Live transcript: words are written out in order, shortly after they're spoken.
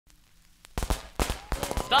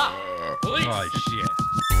Stop! Police! Oh, shit.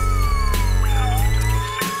 We have a multiple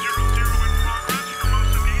 600 in progress for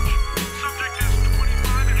most of each. Subject is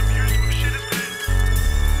 25 and appears to have shit his pants.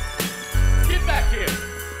 Get back here!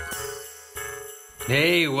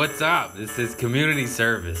 Hey, what's up? This is Community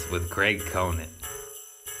Service with Craig Conant.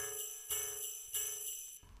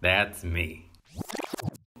 That's me.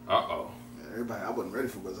 Uh-oh. Man, everybody, I wasn't ready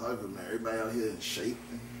for what's over, man. Everybody out here in shape.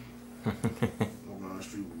 Walking down the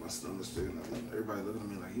street with my stomach sticking out. Everybody looking at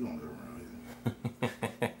me like, you don't live around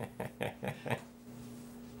here.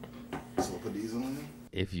 So I put these on there?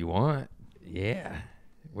 If you want, yeah.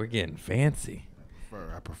 We're getting fancy.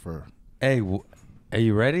 I prefer. Hey, are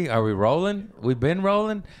you ready? Are we rolling? We've been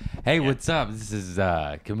rolling? Hey, what's up? This is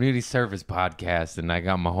Community Service Podcast, and I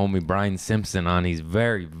got my homie Brian Simpson on. He's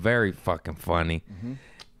very, very fucking funny. Mm-hmm.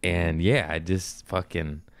 And yeah, I just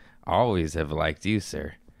fucking always have liked you,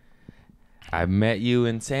 sir. I met you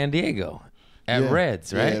in San Diego at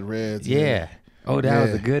Reds, right? Yeah, at Reds. Yeah. Oh, that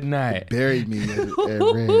was a good night. He buried me at Reds.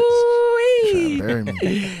 Trying to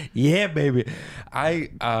bury me. Yeah, baby.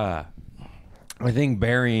 I think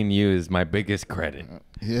burying you is my biggest credit.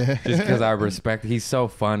 Yeah. Just because I respect. He's so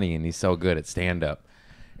funny and he's so good at stand up.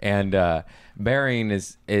 And burying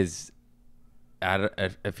is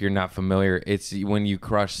if you're not familiar, it's when you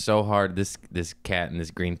crush so hard. This cat and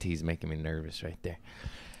this green tea is making me nervous right there.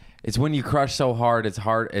 It's when you crush so hard. It's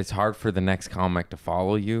hard for the next comic to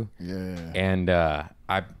follow you. Yeah. And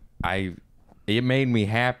it made me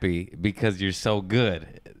happy because you're so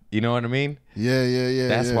good. You know what I mean? Yeah.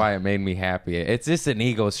 That's why it made me happy. It's just an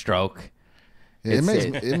ego stroke. Yeah,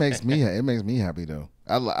 it makes me happy though.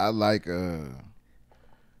 I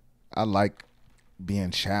like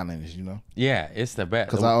being challenged, you know? Yeah, it's the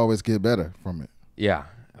best. Because I always get better from it. Yeah.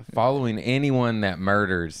 Following anyone that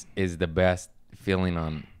murders is the best feeling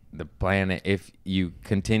on the planet. If you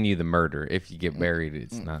continue the murder, if you get buried,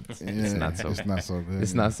 it's not so good.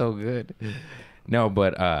 It's not so good. No,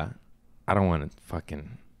 but I don't want to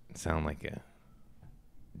fucking sound like a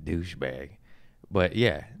douchebag. But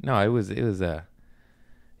yeah, no, it was a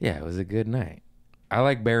good night. I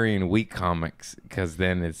like burying weak comics because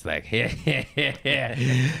then it's like, keep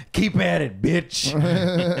at it, bitch.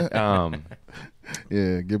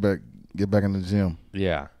 Yeah, get back in the gym.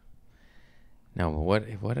 Yeah. No, but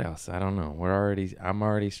what else? I don't know. I'm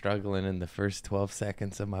already struggling in the first 12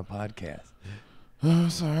 seconds of my podcast. Oh,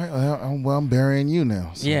 it's all right. I'm burying you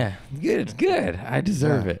now. So. Yeah, good. I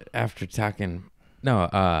deserve it after talking.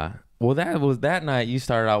 No, well, that night you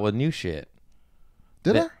started out with new shit.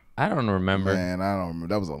 Did I? I don't remember. Man, I don't remember.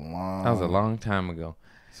 That was a long time ago.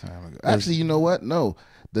 Actually, you know what? No,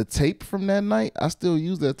 the tape from that night, I still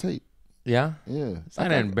use that tape. Yeah? Yeah. I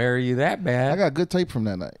didn't bury you that bad. I got good tape from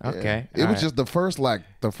that night. Okay. Yeah. It was just the first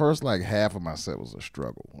half of my set was a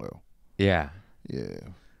struggle. Well. Yeah. Yeah.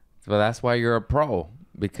 Well, that's why you're a pro,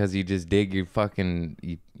 because you just dig your fucking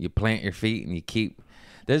you plant your feet and you keep.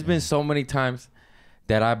 There's been so many times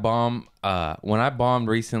that I bomb. When I bombed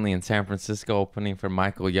recently in San Francisco opening for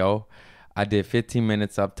Michael Yo, I did 15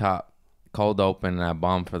 minutes up top, cold open, and I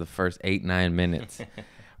bombed for the first 8-9 minutes.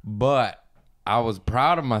 But I was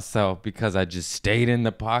proud of myself because I just stayed in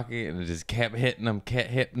the pocket and just kept hitting them.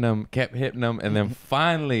 And then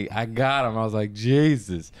finally I got him. I was like,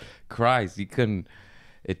 Jesus Christ, you couldn't.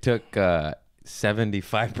 It took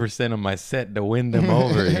 75% of my set to win them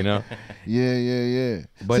over, you know? Yeah.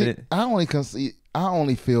 But see, I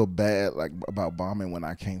only feel bad about bombing when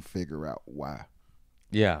I can't figure out why.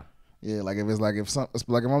 Yeah. Yeah, like if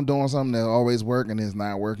I'm doing something that always work and it's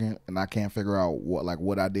not working and I can't figure out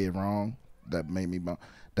what I did wrong that made me bomb,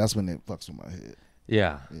 that's when it fucks with my head.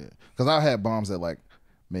 Yeah. Yeah. Because I had bombs that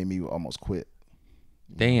made me almost quit.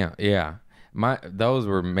 Damn. Yeah. Those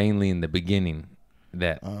were mainly in the beginning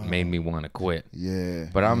that made me want to quit. Yeah.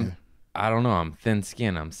 But I don't know. I'm thin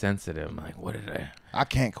skinned. I'm sensitive. I'm like, what did I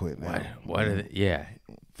can't quit now. What did yeah.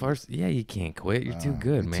 First, yeah, you can't quit. You're too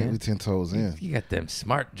good, man. We 10 toes in. You got them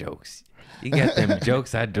smart jokes. You got them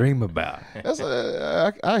jokes I dream about.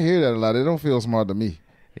 I hear that a lot. It don't feel smart to me.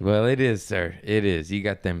 Well, it is, sir. It is. You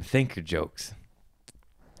got them thinker jokes.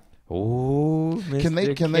 Oh,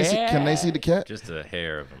 Mr. Can they see the cat? Just a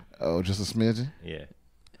hair of him. Oh, just a smidgen? Yeah.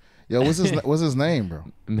 Yo, what's his name, bro?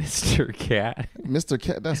 Mr. Cat. Mr.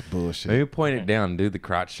 Cat, that's bullshit. Maybe point it down and do the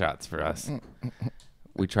crotch shots for us.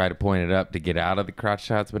 We try to point it up to get out of the crotch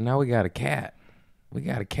shots, but now we got a cat. We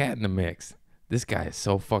got a cat in the mix. This guy is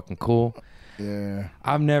so fucking cool. Yeah.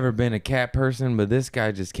 I've never been a cat person, but this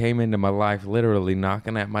guy just came into my life literally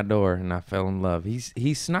knocking at my door, and I fell in love.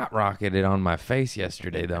 He snot rocketed on my face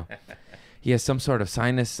yesterday, though. He has some sort of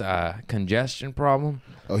sinus congestion problem.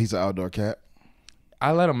 Oh, he's an outdoor cat?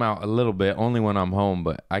 I let him out a little bit, only when I'm home,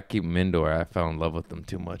 but I keep him indoor. I fell in love with him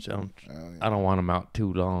too much. I don't want him out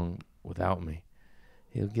too long without me.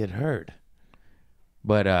 He'll get hurt.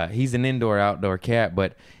 But he's an indoor-outdoor cat,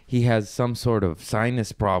 but he has some sort of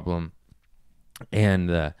sinus problem. And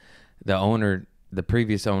the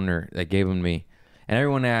previous owner that gave him to me, and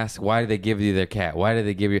everyone asks, why did they give you their cat? Why did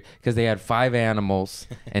they give you? Because they had 5 animals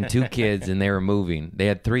and 2 kids, and they were moving. They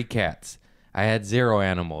had 3 cats. I had 0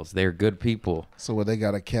 animals. They're good people. So they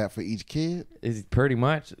got a cat for each kid? It's pretty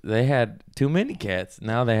much. They had too many cats.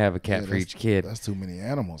 Now they have a cat for each kid. That's too many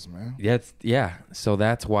animals, man. Yeah. So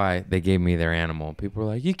that's why they gave me their animal. People were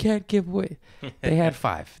like, you can't give away. They had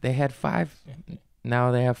 5. They had 5.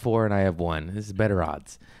 Now they have 4 and I have 1. This is better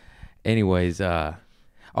odds. Anyways,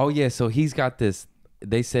 so he's got this.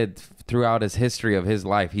 They said throughout his history of his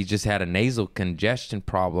life, he's just had a nasal congestion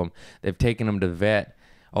problem. They've taken him to the vet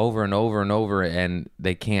over and over and over, and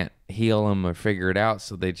they can't heal him or figure it out.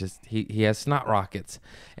 So they just he has snot rockets,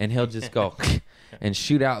 and he'll just go and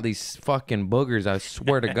shoot out these fucking boogers. I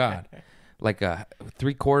swear to God, like a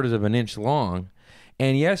 3/4 of an inch long.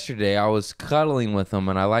 And yesterday I was cuddling with him,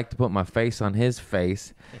 and I like to put my face on his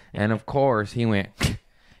face, and of course he went.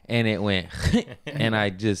 And it went, and I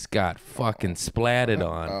just got fucking splatted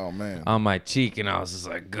on my cheek, and I was just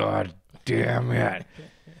like, God damn it.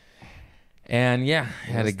 And yeah,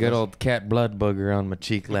 had a good old cat blood booger on my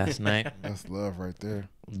cheek last night. That's love right there.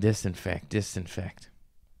 Disinfect.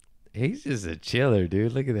 He's just a chiller,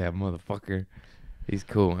 dude. Look at that motherfucker. He's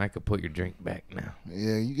cool. I could put your drink back now.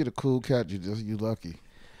 Yeah, you get a cool cat, you lucky.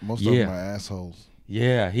 Most of them are assholes.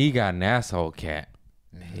 Yeah, he got an asshole cat.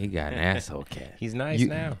 He got an asshole cat. He's nice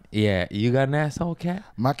now. Yeah, you got an asshole cat?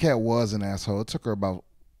 My cat was an asshole. It took her about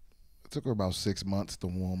 6 months to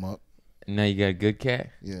warm up. Now you got a good cat?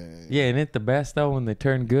 Yeah. Yeah, isn't it the best though when they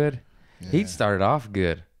turn good? Yeah. He started off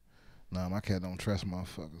good. Nah, my cat don't trust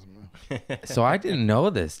motherfuckers, man. So I didn't know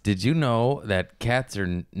this. Did you know that cats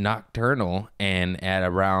are nocturnal, and at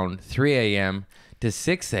around 3 a.m. to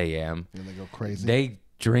 6 a.m. Then they go crazy. They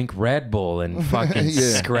drink Red Bull and fucking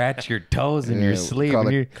scratch your toes in your sleep. Call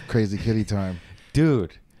And it crazy kitty time.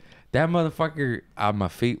 dude, that motherfucker on my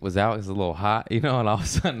feet was out. It was a little hot, and all of a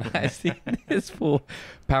sudden I see this fool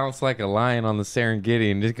pounce like a lion on the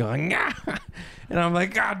Serengeti and just going, nah. And I'm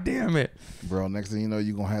like, God damn it. Bro, next thing you know,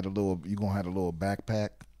 you're gonna have a little backpack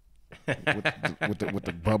with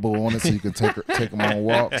the bubble on it so you can take them on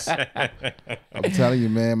walks. I'm telling you,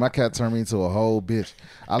 man, my cat turned me into a whole bitch.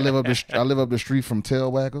 I live up the street from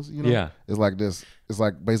Tailwaggles, Yeah. It's like this. It's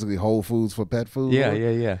like basically Whole Foods for pet food.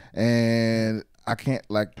 Yeah. And I can't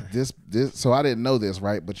like this so I didn't know this,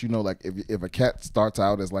 right? But like if a cat starts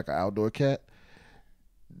out as like an outdoor cat,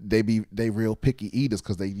 they real picky eaters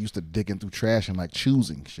because they used to digging through trash and like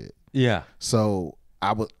choosing shit. Yeah. So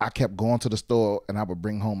I kept going to the store and I would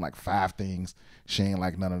bring home like 5 things. She ain't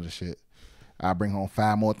like none of the shit. I bring home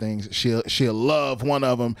 5 more things. She'll love one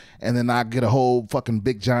of them, and then I get a whole fucking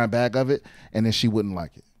big giant bag of it, and then she wouldn't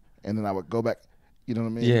like it. And then I would go back. You know what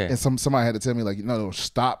I mean? Yeah. And somebody had to tell me like, no,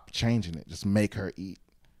 stop changing it. Just make her eat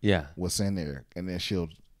Yeah. what's in there, and then she'll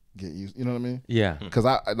get used. You know what I mean? Yeah. Because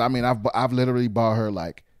I've literally bought her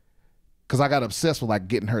like, because I got obsessed with like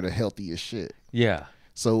getting her the healthiest shit. Yeah.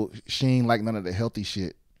 So she ain't like none of the healthy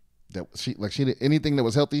shit that she anything that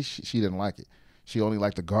was healthy. She didn't like it. She only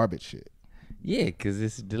liked the garbage shit. Yeah, because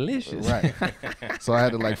it's delicious. Right. So I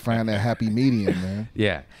had to like find that happy medium, man.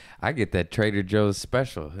 Yeah. I get that Trader Joe's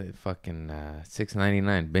special. Fucking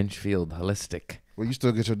 $6.99 Benchfield Holistic. Well, you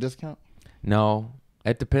still get your discount? No,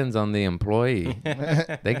 it depends on the employee.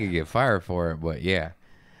 They could get fired for it, but yeah.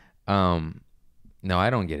 No,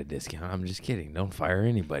 I don't get a discount. I'm just kidding. Don't fire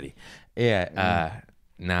anybody. Yeah.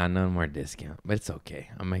 Nah, no more discount. But it's okay.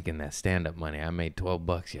 I'm making that stand-up money. I made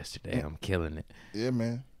 $12 yesterday. I'm killing it. Yeah,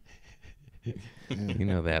 man. You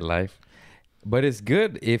know that life. But it's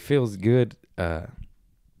good. It feels good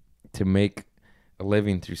to make a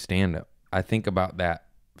living through stand-up. I think about that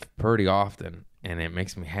pretty often, and it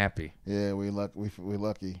makes me happy. Yeah, we're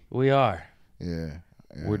lucky. We are. Yeah.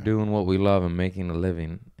 We're doing what we love and making a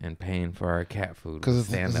living and paying for our cat food. Because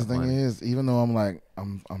the thing is, even though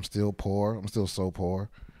I'm still poor, I'm still so poor.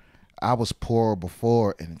 I was poor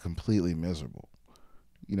before and completely miserable.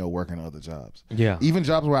 Working other jobs. Yeah. Even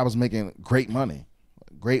jobs where I was making great money,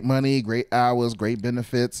 great hours, great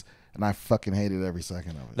benefits, and I fucking hated every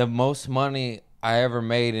second of it. The most money I ever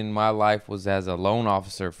made in my life was as a loan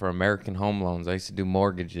officer for American Home Loans. I used to do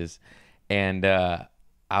mortgages, and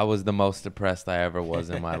I was the most depressed I ever was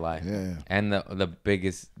in my life. Yeah. And the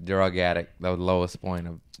biggest drug addict, the lowest point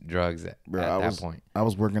of drugs at that point. I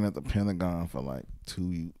was working at the Pentagon for like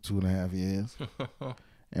 2.5 years.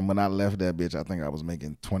 And when I left that bitch, I think I was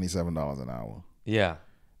making $27 an hour. Yeah.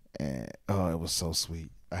 And it was so sweet.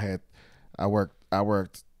 I worked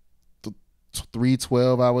 3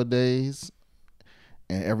 12-hour days,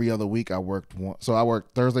 and every other week I worked one. So I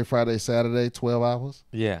worked Thursday, Friday, Saturday, 12 hours,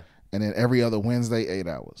 Yeah. and then every other Wednesday, 8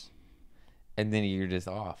 hours, And then you're just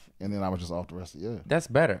off. and then I was just off the rest of the year. That's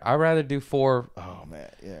better. I'd rather do 4. Oh man,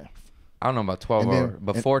 yeah. I don't know about 12 And then- hours,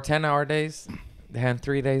 but 4 10-hour days. They had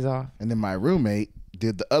 3 days off. And then my roommate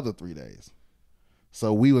did the other 3 days.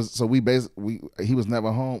 So he was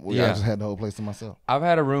never home. I Yeah. just had the whole place to myself. I've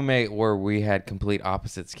had a roommate where we had complete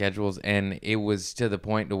opposite schedules, and it was to the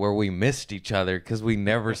point to where we missed each other because we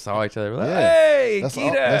never saw each other. We're like, Yeah. hey, That's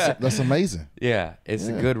Keita! that's amazing. Yeah, it's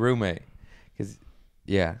a Yeah. good roommate. Cause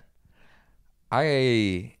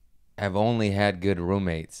I have only had good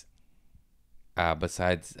roommates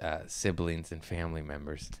besides siblings and family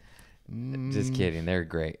members. Just kidding, they're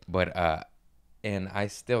great. But and I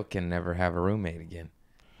still can never have a roommate again.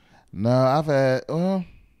 No,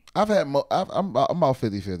 I'm about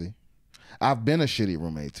 50-50. I've been a shitty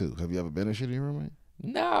roommate too. Have you ever been a shitty roommate?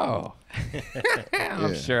 No,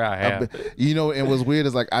 I'm Yeah. sure I have. And what's weird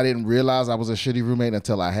is like I didn't realize I was a shitty roommate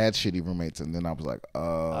until I had shitty roommates, and then I was like,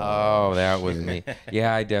 Oh, that was shit. me.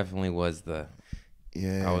 Yeah, I definitely was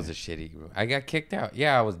Yeah, I was a shitty room. I got kicked out.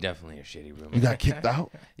 Yeah, I was definitely a shitty roommate. You got kicked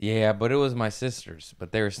out? Yeah, but it was my sisters,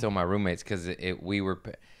 but they were still my roommates because we were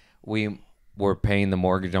paying the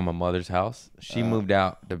mortgage on my mother's house. She moved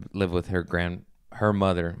out to live with her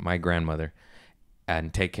mother, my grandmother,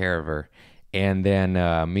 and take care of her. And then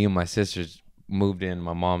me and my sisters moved in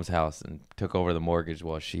my mom's house and took over the mortgage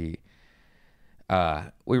while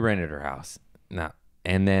we rented her house.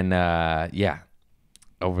 And then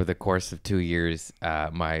over the course of 2 years,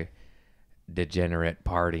 my degenerate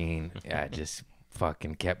partying just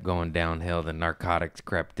fucking kept going downhill. The narcotics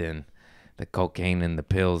crept in, the cocaine and the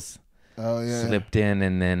pills slipped in,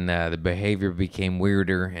 and then the behavior became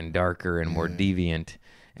weirder and darker and more deviant.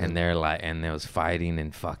 And they're like, and there was fighting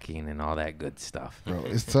and fucking and all that good stuff. Bro,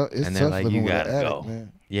 it's tough. It's And tough they're like, living you with an gotta addict, go.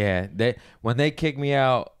 man. Yeah, when they kicked me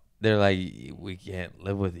out, they're like, we can't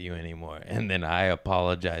live with you anymore. And then I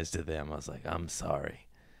apologized to them. I was like, I'm sorry.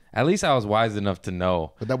 At least I was wise enough to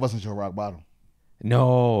know. But that wasn't your rock bottom.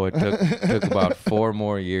 No, it took about 4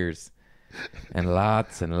 more years, and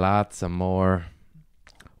lots of more.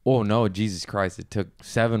 Oh no, Jesus Christ! It took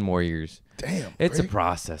 7 more years. Damn, It's a Greg.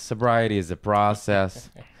 process. Sobriety is a process.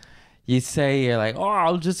 You say you're like, oh,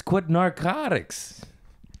 I'll just quit narcotics,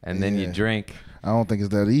 and then you Yeah. drink. I don't think it's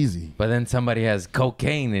that easy. But then somebody has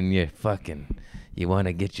cocaine and you want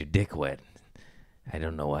to get your dick wet. I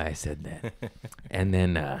don't know why I said that. And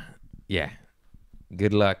then,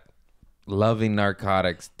 good luck loving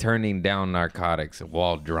narcotics, turning down narcotics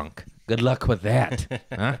while drunk. Good luck with that.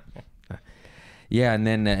 Huh? Yeah, and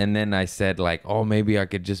then I said like, oh, maybe I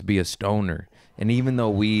could just be a stoner. And even though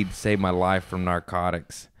weed saved my life from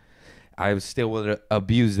narcotics, I still would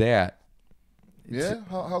abuse that. Yeah?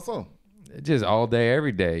 How so? Just all day,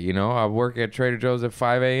 every day. You know, I work at Trader Joe's at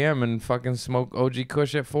 5 a.m. and fucking smoke OG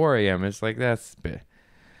Kush at 4 a.m. It's like, that's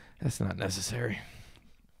not necessary.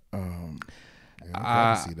 Yeah,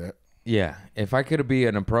 I can see that. Yeah, if I could be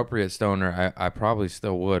an appropriate stoner, I probably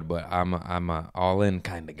still would, but I'm a all-in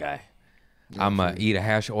kind of guy. I'm a eat a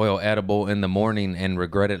hash oil edible in the morning and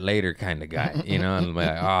regret it later kind of guy, you know, and be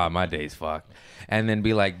like, my day's fucked. And then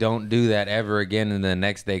be like, don't do that ever again, and the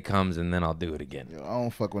next day comes, and then I'll do it again. Yo, I don't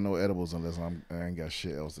fuck with no edibles unless I ain't got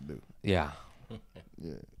shit else to do. Yeah.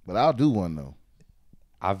 Yeah, but I'll do one though.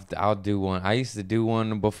 I'll do one. I used to do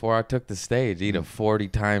one before I took the stage. Eat a 40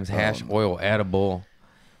 times hash oil edible.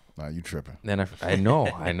 Nah, you tripping. Then I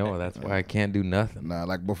know. That's why I can't do nothing. Nah,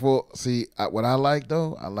 like before. See, what I like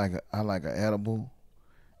though, I like an edible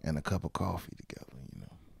and a cup of coffee together. You know.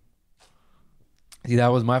 See, that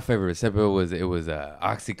was my favorite recipe. It was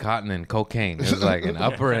Oxycontin and cocaine. It was like an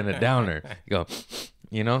upper and a downer. You go,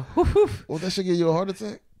 you know. Well, that should give you a heart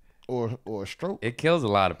attack or a stroke. It kills a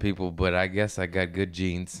lot of people, but I guess I got good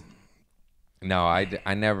genes. No,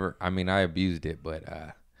 I never. I mean, I abused it, but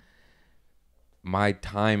my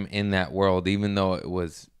time in that world, even though it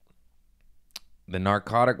was the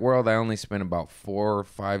narcotic world, I only spent about 4 or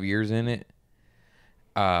 5 years in it,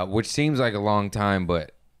 which seems like a long time,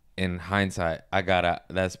 but in hindsight,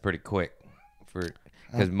 that's pretty quick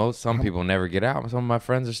because some people never get out. Some of my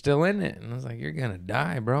friends are still in it, and I was like, "You're gonna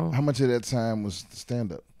die, bro." How much of that time was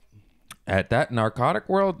stand up? At that narcotic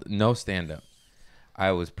world, no stand up.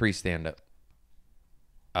 I was pre stand up.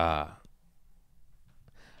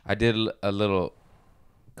 I did a little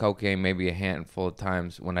cocaine, maybe a handful of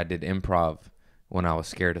times when I did improv when I was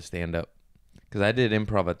scared to stand up. Because I did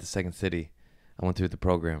improv at the Second City I went through the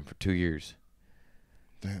program for 2 years.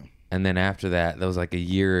 Damn. And then after that, there was like a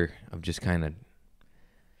year of just kind of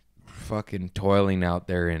fucking toiling out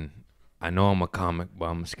there. And I know I'm a comic, but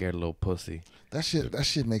I'm a scared little pussy. That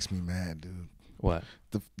shit makes me mad, dude. What?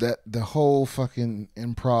 The whole fucking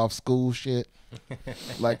improv school shit.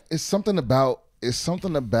 Like it's something about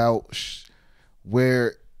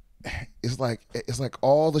where it's like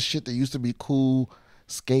all the shit that used to be cool,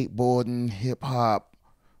 skateboarding, hip hop,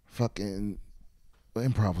 fucking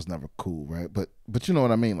improv was never cool, right? But you know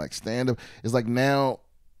what I mean? Like stand up, it's like now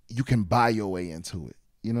you can buy your way into it.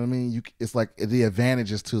 You know what I mean? It's like the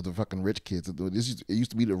advantages to the fucking rich kids. It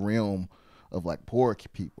used to be the realm of like poor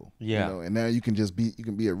people. Yeah. You know? And now you can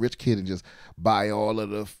be a rich kid and just buy all of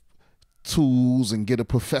the tools and get a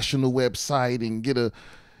professional website and get a,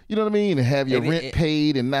 you know what I mean, and have your rent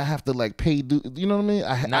paid and not have to like pay. You know what I mean?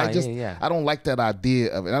 I don't like that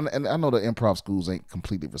idea of it. And I know the improv schools ain't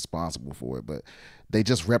completely responsible for it, but they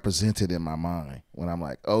just represent it in my mind when I'm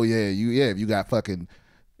like, oh yeah, if you got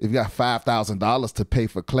 $5,000 to pay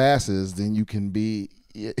for classes, then you can be.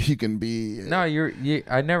 No,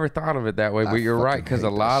 I never thought of it that way, but you're right, because a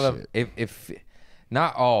lot of if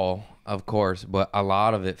not all, of course, but a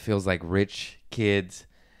lot of it feels like rich kids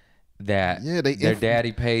that their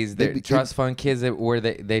daddy pays their trust fund kids where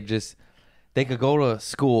they could go to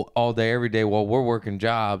school all day every day while we're working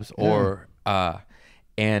jobs or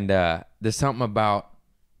and there's something about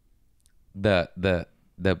the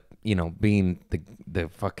being the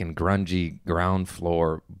fucking grungy ground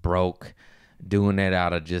floor broke, doing it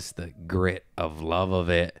out of just the grit of love of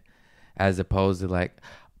it, as opposed to like,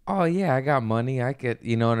 oh yeah, I got money, I could,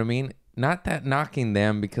 you know what I mean? Not that knocking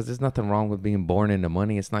them, because there's nothing wrong with being born into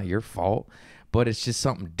money. It's not your fault, but it's just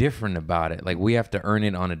something different about it. Like we have to earn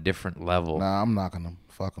it on a different level. Nah, I'm knocking them.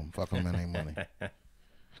 Fuck them. It ain't money.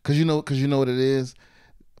 Cause you know what it is.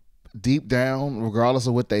 Deep down, regardless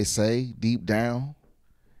of what they say, deep down,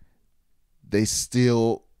 they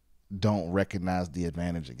still don't recognize the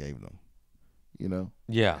advantage it gave them. You know?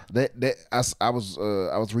 Yeah. I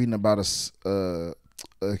was reading about a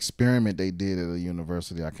experiment they did at a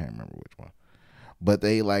university. I can't remember which one, but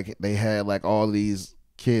they had like all these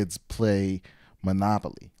kids play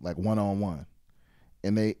Monopoly, like 1-on-1,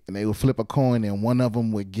 and they would flip a coin, and one of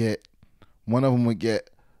them would get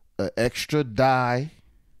an extra die,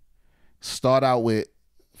 start out with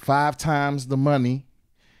 5 times the money,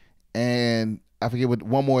 and I forget what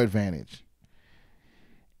one more advantage,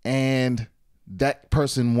 and that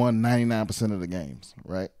person won 99% of the games,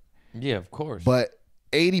 right? Yeah, of course. But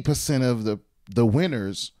 80% of the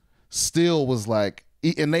winners still was like,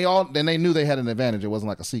 and they knew they had an advantage. It wasn't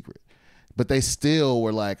like a secret, but they still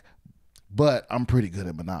were like, but I'm pretty good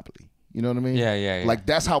at Monopoly. You know what I mean? Yeah. Like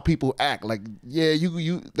that's how people act. Like, yeah,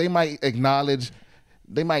 they might acknowledge,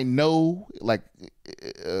 they might know, like,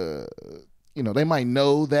 they might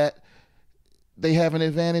know that they have an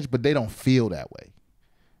advantage, but they don't feel that way.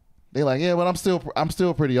 They like, yeah, but I'm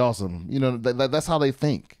still pretty awesome. You know, that's how they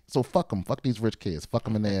think. So fuck them. Fuck these rich kids. Fuck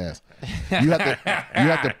them in their ass. You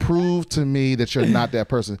have to prove to me that you're not that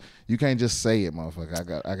person. You can't just say it,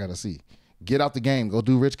 motherfucker. I gotta see. Get out the game. Go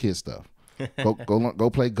do rich kid stuff. Go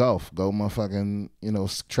play golf. Go motherfucking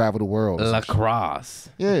travel the world. Lacrosse.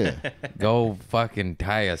 Yeah. Go fucking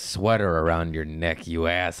tie a sweater around your neck, you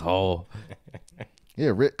asshole.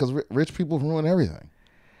 Yeah, because rich people ruin everything.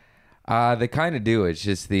 They kind of do. It's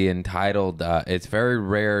just the entitled. It's very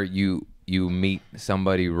rare you meet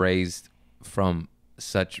somebody raised from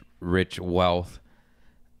such rich wealth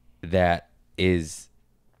that is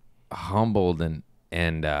humbled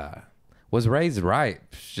and was raised right,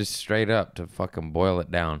 just straight up, to fucking boil it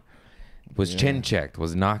down. Was chin checked,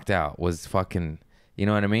 was knocked out, was fucking, you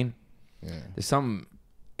know what I mean? Yeah. There's something,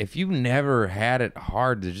 if you never had it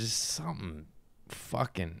hard, there's just something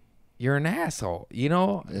fucking, you're an asshole, you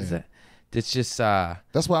know? Yeah. It's just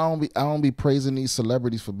that's why I don't be praising these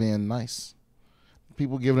celebrities for being nice.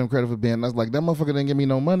 People give them credit for being nice. Like, that motherfucker didn't give me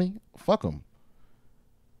no money. Fuck them.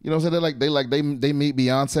 You know what I'm saying? They meet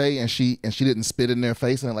Beyonce and she didn't spit in their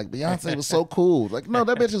face, and like, Beyonce was so cool. Like, no,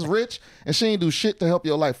 that bitch is rich and she ain't do shit to help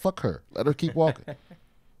your life. Fuck her. Let her keep walking.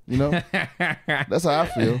 You know? That's how I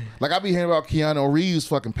feel. Like, I be hearing about Keanu Reeves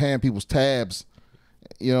fucking paying people's tabs,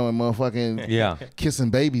 you know, and motherfucking kissing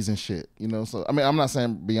babies and shit. You know? So I mean, I'm not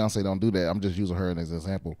saying Beyonce don't do that. I'm just using her as an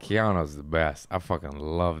example. Keanu's the best. I fucking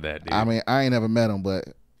love that dude. I mean, I ain't never met him, but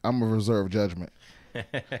I'm a reserve judgment.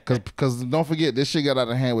 Cause don't forget, this shit got out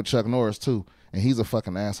of hand with Chuck Norris too, and he's a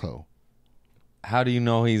fucking asshole. How do you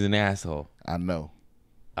know he's an asshole? I know.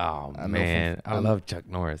 Oh man, I love Chuck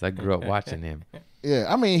Norris. I grew up watching him. Yeah,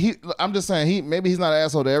 I mean, I'm just saying maybe he's not an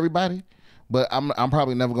asshole to everybody, but I'm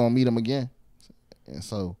probably never gonna meet him again. And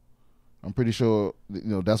so I'm pretty sure,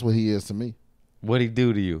 that's what he is to me. What'd he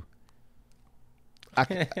do to you? I,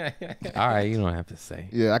 All right, you don't have to say.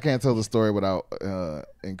 yeah, I can't tell the story without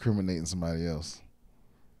incriminating somebody else.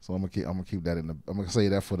 So I'm gonna keep that I'm gonna say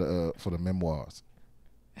that for the memoirs.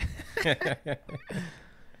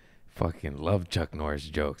 Fucking love Chuck Norris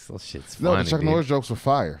jokes. Those shit's No, funny. the Chuck dude. Norris jokes were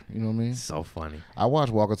fire. You know what I mean? So funny. I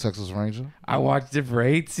watched Walker Texas Ranger. I watched it for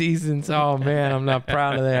 8 seasons. Oh man, I'm not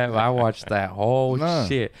proud of that. But I watched that whole Nah.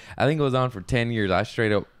 shit. I think it was on for 10 years. I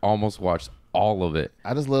straight up almost watched all of it.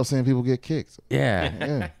 I just love seeing people get kicked. Yeah.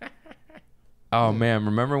 Yeah. Oh man,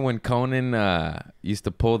 remember when Conan used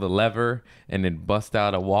to pull the lever and then bust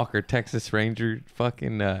out a Walker Texas Ranger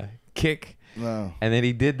fucking kick? No. And then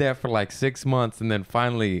he did that for like 6 months, and then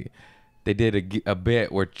finally they did a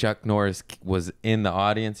bit where Chuck Norris was in the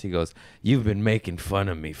audience. He goes, "You've been making fun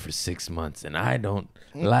of me for 6 months, and I don't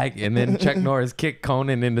like." And then Chuck Norris kicked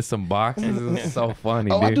Conan into some boxes. It was so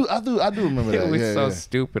funny, Oh, dude. I do remember that. It was yeah, so yeah.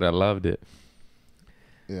 stupid. I loved it.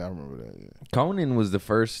 Yeah, I remember that. Yeah. Conan was the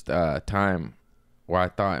first time where I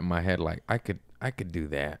thought in my head, like, I could do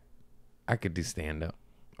that. I could do stand up,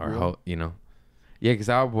 or Really? yeah, because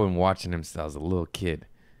I've been watching him since I was a little kid.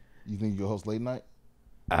 You think you can host late night?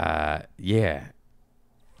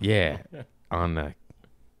 Yeah, on the,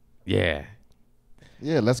 yeah.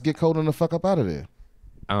 Yeah, let's get Conan the fuck up out of there.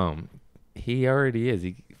 He already is.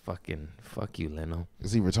 He fucking fuck you, Leno.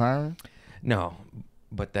 Is he retiring? No,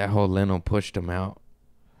 but that whole Leno pushed him out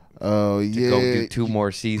Oh to yeah. go do 2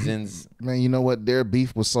 more seasons. Man, you know what? Their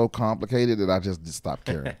beef was so complicated that I just stopped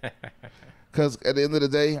caring. Because at the end of the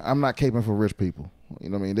day, I'm not caping for rich people. You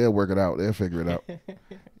know what I mean? They'll work it out. They'll figure it out.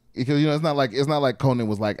 Because it's not like Conan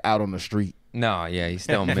was like out on the street. No, yeah, he's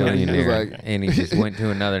still a millionaire, like- and he just went to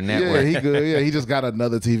another Yeah, network. he good. Yeah, he just got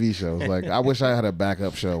another TV show. It's like, I wish I had a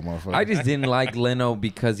backup show, motherfucker. I just didn't like Leno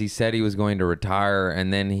because he said he was going to retire,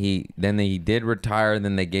 and then he did retire.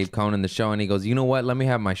 Then they gave Conan the show, and he goes, "You know what? Let me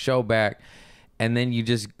have my show back." And then you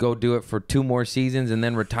just go do it for 2 more seasons and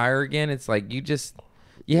then retire again. It's like you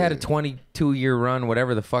had a 22-year run,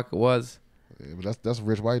 whatever the fuck it was. Yeah, but that's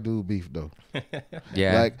rich white dude beef though.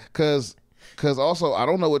 Yeah, Like, cause also I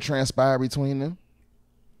don't know what transpired between them.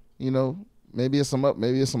 Maybe it's some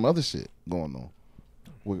other shit going on.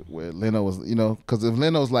 Where Leno was, because if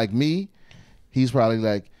Leno's like me, he's probably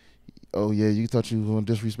like, "Oh yeah, you thought you were gonna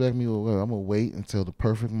disrespect me? Well, I'm gonna wait until the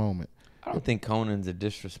perfect moment." I don't think Conan's a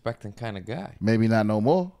disrespecting kind of guy. Maybe not no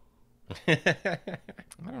more. I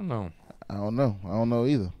don't know. I don't know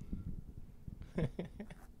either.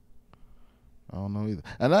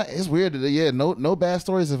 And it's weird that no bad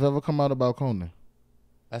stories have ever come out about Conan.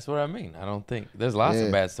 That's what I mean. I don't think there's lots Yeah.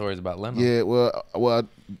 of bad stories about Leno. Yeah, well,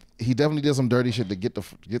 he definitely did some dirty shit to get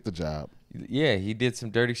the job. Yeah, he did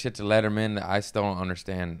some dirty shit to Letterman. I still don't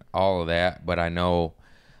understand all of that, but I know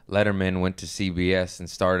Letterman went to CBS and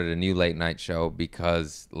started a new late night show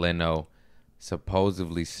because Leno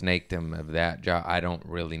supposedly snaked him of that job. I don't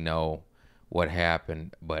really know what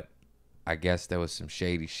happened, but I guess there was some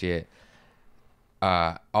shady shit.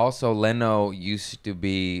 Also, Leno used to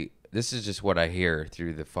be, this is just what I hear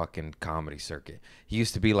through the fucking comedy circuit. He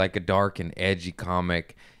used to be like a dark and edgy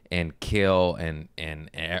comic and kill, and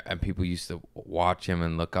people used to watch him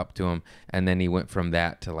and look up to him. And then he went from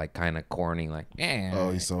that to like kind of corny, like,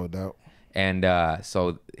 Oh, he sold out. and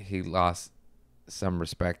so he lost some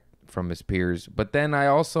respect from his peers. But then I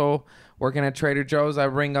also, working at Trader Joe's, I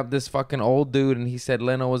bring up this fucking old dude, and he said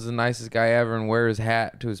Leno was the nicest guy ever and wear his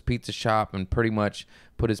hat to his pizza shop and pretty much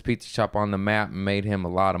put his pizza shop on the map and made him a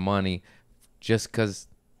lot of money just because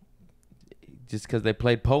they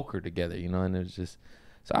played poker together, and it was just,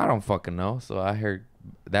 so I don't fucking know. So I heard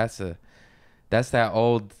that's that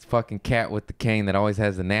old fucking cat with the cane that always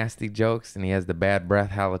has the nasty jokes, and he has the bad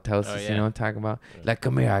breath halitosis. Oh, yeah. You know what I'm talking about? Like,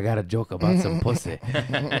 come here, I got a joke about some pussy.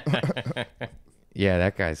 Yeah,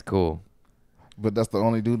 that guy's cool. But that's the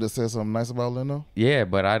only dude that said something nice about Leno? Yeah,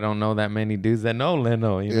 but I don't know that many dudes that know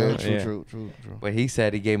Leno. You know? True. But he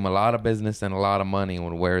said he gave him a lot of business and a lot of money and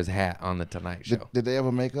would wear his hat on the Tonight Show. Did they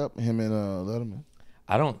ever make up, him and Letterman?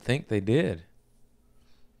 I don't think they did.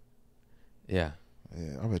 Yeah.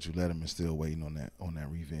 Yeah, I bet you Letterman's still waiting on that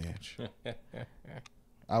revenge.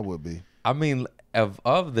 I would be. I mean,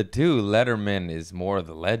 of the two, Letterman is more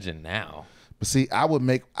the legend now. But see, I would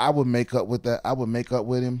make up with that. I would make up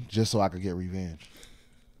with him just so I could get revenge.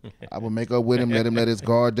 I would make up with him, let him let his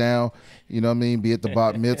guard down. You know what I mean? Be at the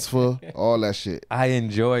bat mitzvah, all that shit. I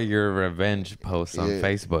enjoy your revenge posts on Yeah.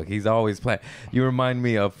 Facebook. He's always playing. You remind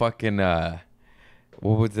me of fucking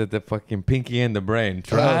what was it? The fucking Pinky and the Brain.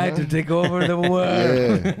 Try to take over the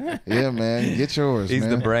world. Yeah, man, get yours. He's man.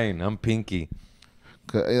 the brain. I'm Pinky.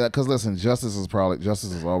 Cause listen, justice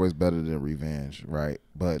is always better than revenge, right?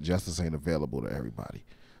 But justice ain't available to everybody,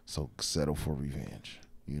 so settle for revenge.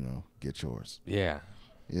 Get yours. Yeah.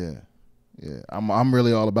 Yeah. I'm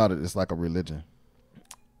really all about it. It's like a religion.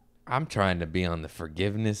 I'm trying to be on the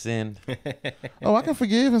forgiveness end. Oh, I can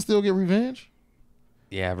forgive and still get revenge.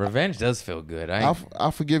 Yeah, revenge does feel good.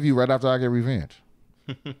 I'll forgive you right after I get revenge.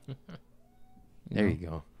 There you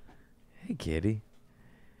go. Hey, kitty.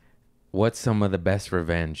 What's some of the best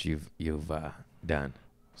revenge you've done?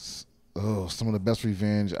 Oh, some of the best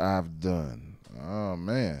revenge I've done. Oh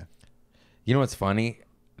man. You know what's funny?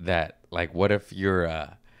 That like, what if you're?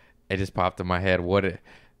 It just popped in my head.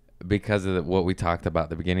 Because of what we talked about at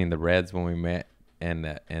the beginning, the Reds when we met, and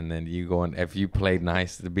then you going, if you played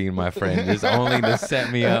nice to being my friend, just only to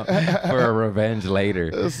set me up for a revenge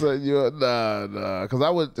later. So nah, because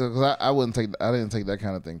I didn't take that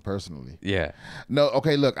kind of thing personally. Yeah. No,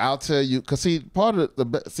 okay, look, I'll tell you, because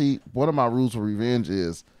one of my rules for revenge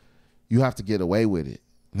is you have to get away with it.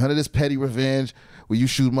 None of this petty revenge where you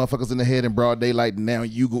shoot motherfuckers in the head in broad daylight and now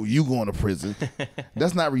you going to prison.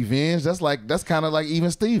 That's not revenge. That's kind of like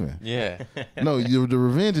Even Steven. Yeah. No, the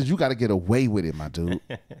revenge is you got to get away with it, my dude.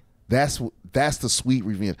 That's the sweet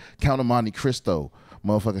revenge. Count of Monte Cristo,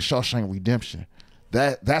 motherfucking Shawshank Redemption.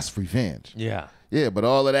 That's revenge. Yeah. Yeah, but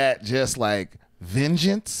all of that just like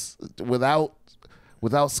vengeance without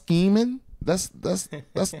scheming. That's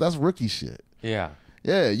rookie shit. Yeah.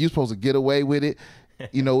 Yeah, you supposed to get away with it.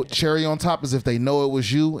 Cherry on top is if they know it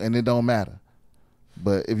was you and it don't matter.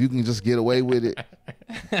 But if you can just get away with it,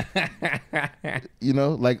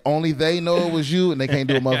 like only they know it was you and they can't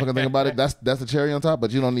do a motherfucking thing about it. That's the cherry on top, but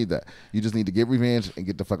you don't need that. You just need to get revenge and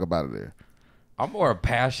get the fuck up out of there. I'm more a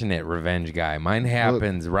passionate revenge guy. Mine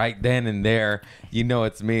happens right then and there.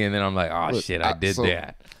 It's me, and then I'm like, oh shit, I did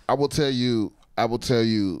that. I will tell you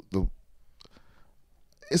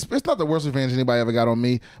it's not the worst revenge anybody ever got on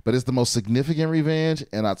me, but it's the most significant revenge,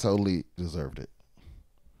 and I totally deserved it.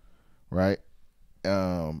 Right?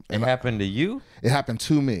 It happened to you? It happened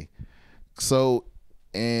to me. So,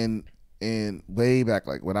 in way back,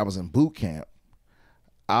 like when I was in boot camp,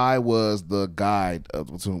 I was the guide of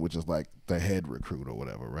the platoon, which is like the head recruit or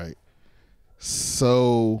whatever, right?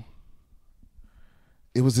 So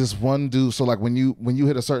it was this one dude. So like when you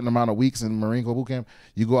hit a certain amount of weeks in Marine Corps boot camp,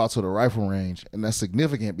 you go out to the rifle range, and that's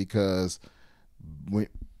significant because when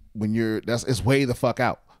it's way the fuck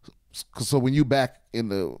out. So when you back in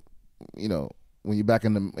the, when you back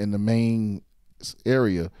in the main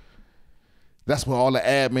area, that's where all the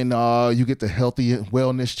admin are. You get the healthy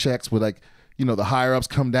wellness checks where like, the higher ups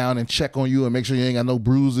come down and check on you and make sure you ain't got no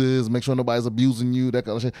bruises, make sure nobody's abusing you, that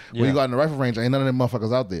kind of shit. When you go out in the rifle range, ain't none of them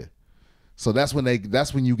motherfuckers out there. So that's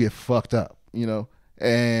when you get fucked up,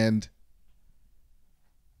 and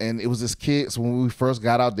it was this kid. So when we first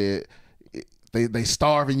got out there, they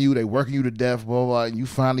starving you, they working you to death, blah, blah, blah, and you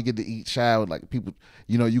finally get to eat chow. Like people,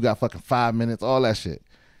 you got fucking 5 minutes, all that shit.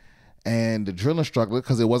 And the drill instructor,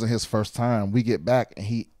 because it wasn't his first time, we get back and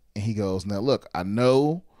he goes, now look, I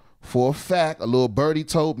know for a fact, a little birdie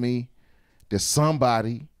told me that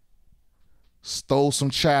somebody stole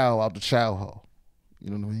some chow out the chow hall.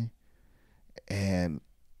 You know what I mean?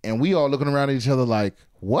 And we all looking around at each other like,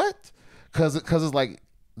 what? Cause it's like,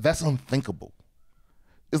 that's unthinkable.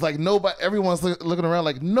 It's like everyone's looking around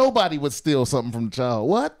like nobody would steal something from the child.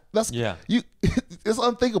 What? It's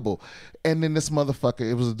unthinkable. And then this motherfucker,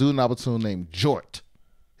 it was a dude in our platoon named Jort.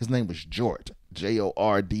 His name was Jort,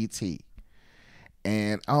 Jordt.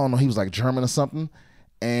 And I don't know, he was like German or something.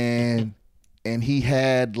 And he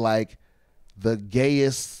had like the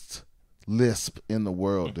gayest lisp in the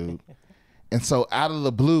world, dude. And so out of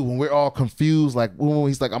the blue, when we're all confused, like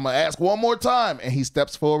he's like, I'm gonna ask one more time, and he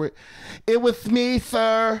steps forward. It was me,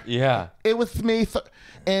 sir. Yeah. It was me, sir.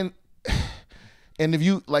 And if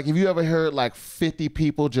you ever heard like 50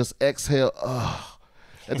 people just exhale,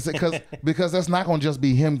 because that's not gonna just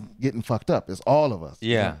be him getting fucked up. It's all of us.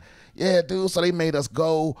 Yeah. Yeah, dude. So they made us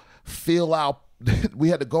go we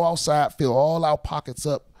had to go outside, fill all our pockets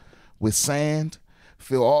up with sand.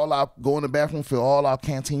 Go in the bathroom, fill all our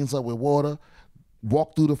canteens up with water,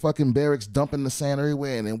 walk through the fucking barracks, dumping the sand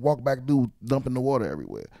everywhere, and then walk back through dumping the water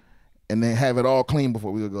everywhere. And then have it all clean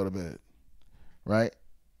before we would go to bed. Right?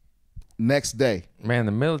 Next day. Man,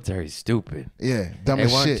 the military's stupid. Yeah, dumb They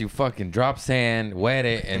as want shit. you fucking drop sand, wet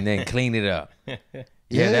it, and then clean it up.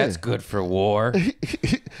 Yeah, that's good for war.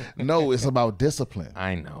 No, it's about discipline.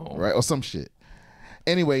 I know. Right? Or some shit.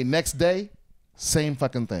 Anyway, next day, same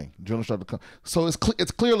fucking thing. Drill instructor come. So it's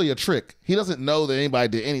clearly a trick. He doesn't know that anybody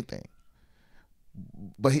did anything.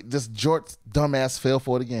 But this Jort's dumbass fell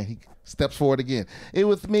for it again. He steps forward again. It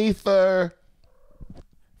was me, sir.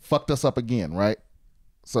 fucked us up again, right?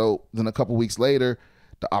 So then a couple weeks later,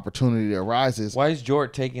 the opportunity arises. Why is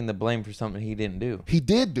Jort taking the blame for something he didn't do? He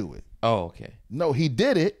did do it. Oh, okay. No, he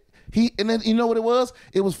did it. And then you know what it was?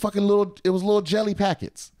 It was little jelly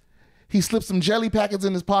packets. He slipped some jelly packets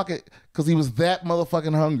in his pocket because he was that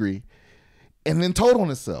motherfucking hungry, and then told on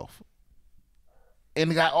himself.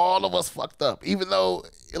 And got all of us fucked up, even though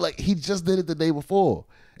like he just did it the day before,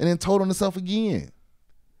 and then told on himself again.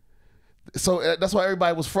 So that's why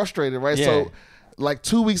everybody was frustrated, right? Yeah. So like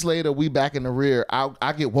 2 weeks later, we back in the rear.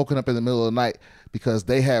 I get woken up in the middle of the night because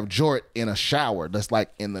they have Jort in a shower that's like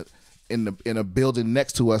in a building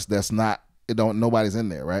next to us that's not nobody's in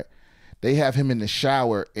there, right? They have him in the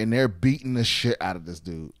shower and they're beating the shit out of this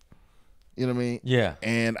dude. You know what I mean? Yeah.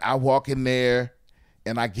 And I walk in there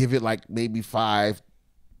and I give it like maybe 5.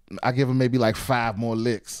 I give him maybe like 5 more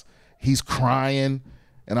licks. He's crying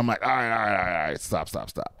and I'm like, all right, stop.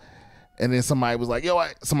 And then somebody was like,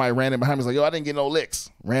 somebody ran in behind me. Was like, I didn't get no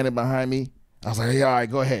licks. Ran in behind me. I was like, hey, all right,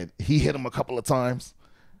 go ahead. He hit him a couple of times,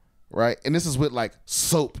 right? And this is with like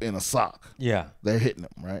soap in a sock. Yeah. They're hitting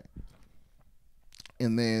him, right?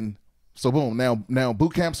 And then, so boom, now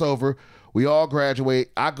boot camp's over. We all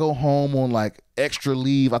graduate. I go home on like extra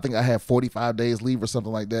leave. I think I had 45 days leave or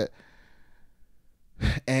something like that.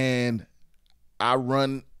 And I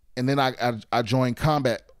run, and then I join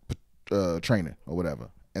combat training or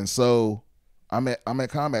whatever. And so I'm at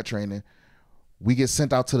combat training. We get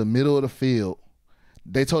sent out to the middle of the field.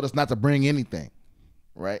 They told us not to bring anything,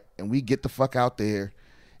 right? And we get the fuck out there.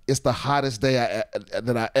 It's the hottest day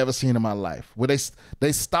that I ever seen in my life. Where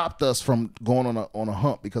they stopped us from going on a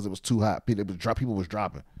hump because it was too hot. People was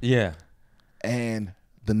dropping. Yeah. And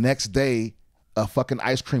the next day, a fucking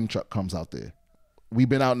ice cream truck comes out there. We've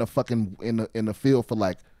been out in the fucking in the field for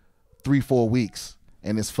like 3-4 weeks,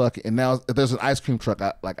 and it's fucking. And now there's an ice cream truck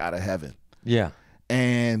out of heaven. Yeah.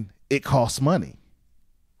 And it costs money.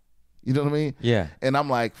 You know what I mean? Yeah. And I'm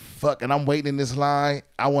like, fuck. And I'm waiting in this line.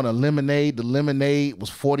 I want a lemonade. The lemonade was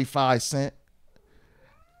 45 cents.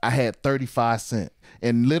 I had 35 cents.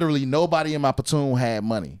 And literally nobody in my platoon had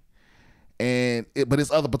money. But there's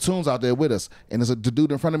other platoons out there with us. And there's a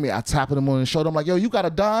dude in front of me. I tapping him on the shoulder. I'm like, yo, you got a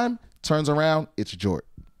dime? Turns around, it's Jort.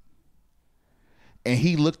 And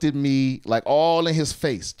he looked at me like all in his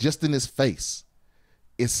face, just in his face.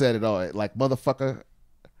 It said it all. Like, motherfucker,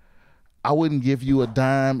 I wouldn't give you a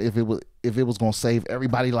dime if it was gonna save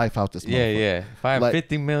everybody's life out this motherfucker. Yeah. If I had Like,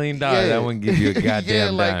 $50 million, I wouldn't give you a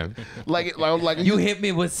goddamn dime. Like You hit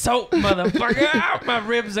me with soap, motherfucker. Ow, my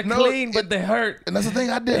ribs are clean, but they hurt. And that's the thing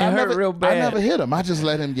I did. It I hurt real bad. I never hit him. I just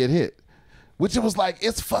let him get hit. Which it was like,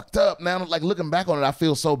 it's fucked up. Now, like looking back on it, I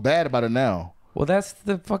feel so bad about it now. Well, that's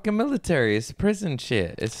the fucking military. It's prison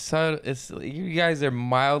shit. It's you guys are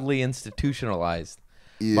mildly institutionalized.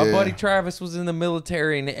 Yeah. My buddy Travis was in the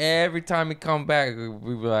military, and every time he come back,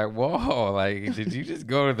 we were like, "Whoa! Like, did you just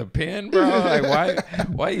go to the pen, bro? Like,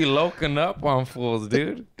 why you loking up on fools,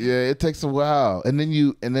 dude?" Yeah, it takes a while, and then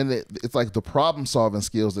it's like the problem solving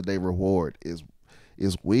skills that they reward is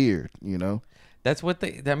weird, you know. That's what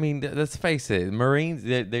I mean, let's face it. Marines,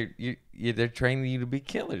 they're training you to be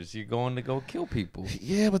killers. You're going to go kill people.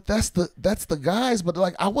 Yeah, but that's the guys. But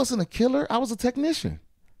like, I wasn't a killer. I was a technician.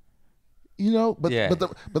 You know, but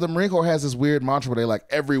the Marine Corps has this weird mantra where they like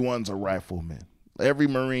everyone's a rifleman. Every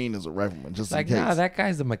Marine is a rifleman, just like, in case. Nah, that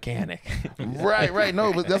guy's a mechanic. Right.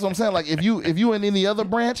 No, but that's what I'm saying. Like, if you in any other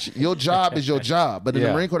branch, your job is your job. But in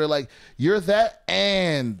the Marine Corps, they're like, you're that,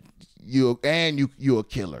 and you're a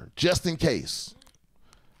killer, just in case.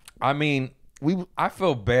 I mean, I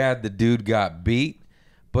feel bad the dude got beat,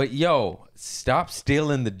 but yo, stop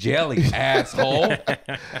stealing the jelly, asshole.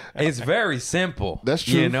 It's very simple. That's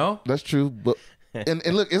true. You know? That's true. But and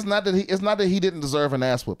look, it's not that he didn't deserve an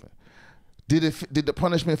ass whooping. Did the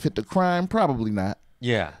punishment fit the crime? Probably not.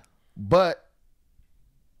 Yeah. But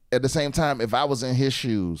at the same time, if I was in his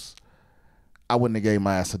shoes, I wouldn't have gave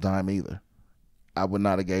my ass a dime either. I would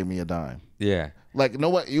not have gave me a dime. Yeah. Like, you know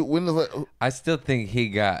what? I still think he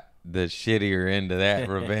got the shittier end of that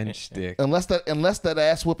revenge stick. Unless that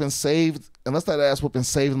ass whooping saved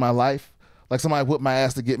my life, like somebody whipped my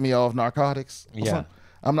ass to get me off narcotics. Yeah.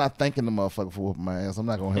 I'm not thanking the motherfucker for whooping my ass. I'm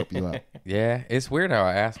not gonna help you out. Yeah, it's weird how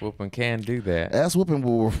ass whooping can do that. Ass whooping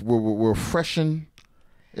will freshen.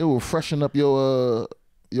 It will freshen up your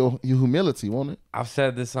humility, won't it? I've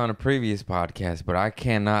said this on a previous podcast, but I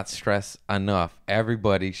cannot stress enough.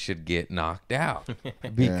 Everybody should get knocked out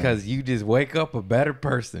because you just wake up a better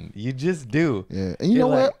person. You just do. Yeah, and you know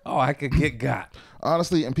like, what? Oh, I could get got.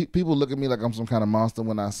 Honestly, and people look at me like I'm some kind of monster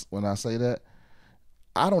when I say that.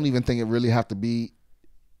 I don't even think it really have to be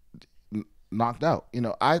knocked out. You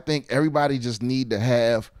know, I think everybody just need to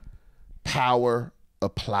have power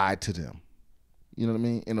applied to them. You know what I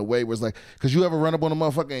mean? In a way where it's like, because you ever run up on a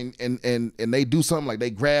motherfucker and they do something like they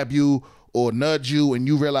grab you or nudge you and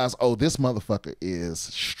you realize, oh, this motherfucker is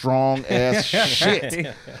strong as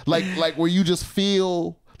shit. Like where you just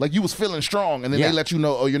feel like you was feeling strong and then they let you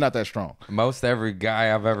know, oh, you're not that strong. Most every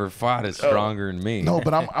guy I've ever fought is stronger than me. No,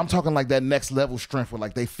 but I'm talking like that next level strength where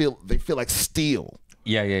like they feel like steel.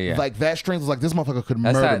 Yeah. Like that strength is like this motherfucker could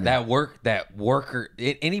murder me. That worker.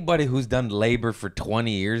 Anybody who's done labor for 20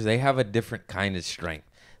 years, they have a different kind of strength.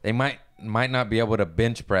 They might not be able to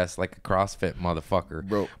bench press like a CrossFit motherfucker,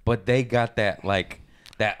 bro, but they got that Amish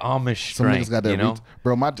strength. Some niggas got that, you know?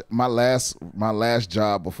 Bro. My last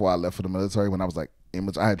job before I left for the military, when I was like,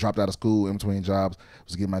 I had dropped out of school in between jobs,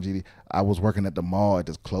 was getting my GD. I was working at the mall at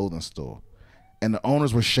this clothing store, and the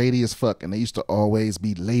owners were shady as fuck, and they used to always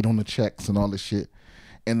be late on the checks and all this shit.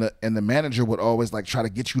 And the manager would always like try to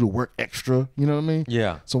get you to work extra. You know what I mean?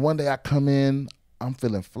 Yeah. So one day I come in, I'm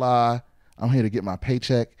feeling fly. I'm here to get my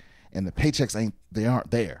paycheck, and the paychecks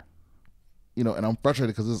aren't there. You know, and I'm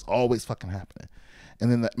frustrated because this is always fucking happening.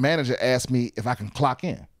 And then the manager asked me if I can clock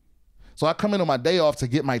in. So I come in on my day off to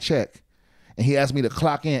get my check, and he asked me to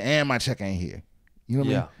clock in, and my check ain't here. You know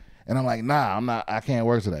what I mean? And I'm like, nah, I'm not. I can't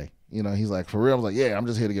work today. You know, he's like, for real? I was like, yeah, I'm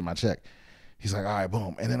just here to get my check. He's like, all right,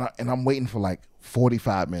 boom. And then I'm waiting for like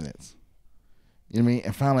 45 minutes. You know what I mean?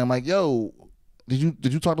 And finally I'm like, yo, did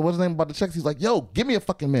you talk to what's his name about the checks? He's like, yo, give me a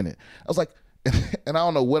fucking minute. I was like, and I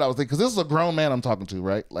don't know what I was thinking, because this is a grown man I'm talking to,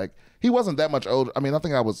 right? Like, he wasn't that much older. I mean, I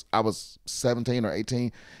think I was 17 or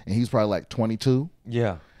 18, and he's probably like 22.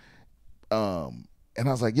 Yeah. And I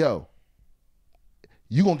was like, yo,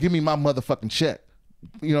 you gonna give me my motherfucking check?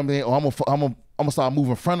 You know what I mean? Or I'm gonna start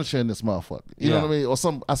moving furniture in this motherfucker. You know what I mean? Or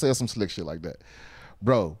I said some slick shit like that.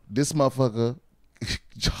 Bro, this motherfucker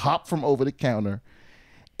hopped from over the counter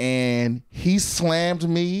and he slammed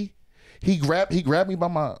me. He grabbed me by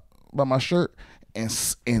my shirt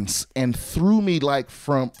and threw me like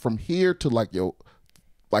from here to like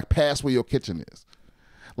past where your kitchen is.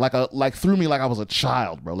 Like threw me like I was a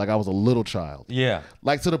child, bro. Like I was a little child. Yeah.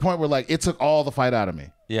 Like to the point where like it took all the fight out of me.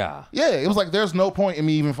 Yeah. Yeah, it was like there's no point in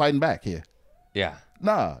me even fighting back here. Yeah.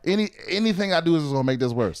 Nah, anything I do is gonna make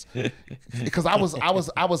this worse. Because I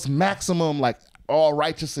was maximum like all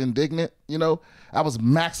righteous, indignant. You know, I was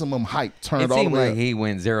maximum hype turned all the way. It seemed like up. he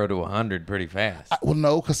went 0 to 100 pretty fast. Well,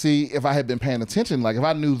 no, because see, if I had been paying attention, like if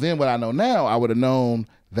I knew then what I know now, I would have known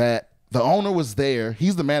that the owner was there.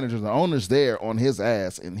 He's the manager. The owner's there on his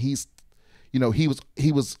ass, and he's, you know, he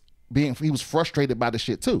was frustrated by the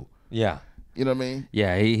shit too. Yeah. You know what I mean?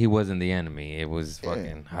 Yeah, he wasn't the enemy. It was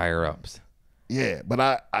fucking higher ups. Yeah,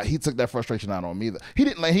 but he took that frustration out on me. He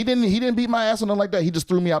didn't beat my ass or nothing like that. He just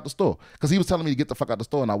threw me out the store because he was telling me to get the fuck out the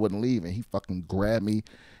store and I wouldn't leave, and he fucking grabbed me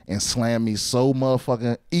and slammed me so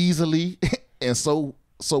motherfucking easily and so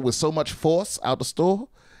with so much force out the store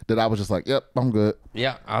that I was just like, yep, I'm good.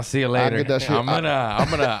 Yeah, I'll see you later. I get that shit. I'm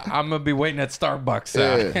gonna be waiting at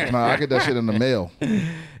Starbucks. Yeah, I get that shit in the mail.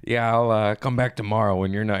 Yeah, I'll come back tomorrow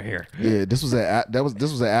when you're not here. Yeah, this was at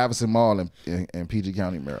Avison Mall in PG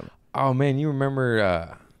County, Maryland. Oh man, you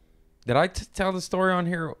remember? Did I tell the story on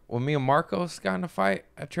here when me and Marcos got in a fight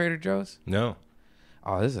at Trader Joe's? No.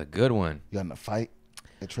 Oh, this is a good one. You got in a fight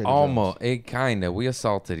at Trader Almost. Joe's? It kinda. We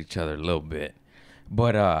assaulted each other a little bit,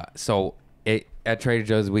 but at Trader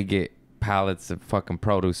Joe's we get pallets of fucking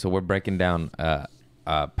produce, so we're breaking down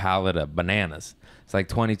a pallet of bananas. It's like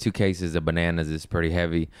 22 cases of bananas. It's pretty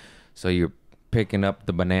heavy, so you're picking up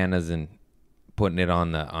the bananas and putting it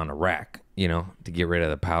on a rack, you know, to get rid of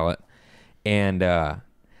the pallet. And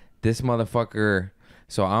this motherfucker,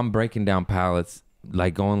 so I'm breaking down pallets,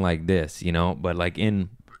 like going like this, you know, but like in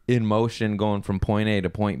motion, going from point A to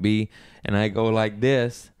point B, and I go like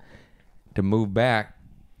this to move back,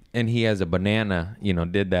 and he has a banana, you know,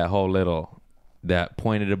 did that whole that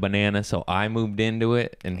pointed a banana, so I moved into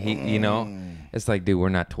it, and he, you know, it's like, dude, we're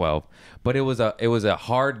not 12. But it was a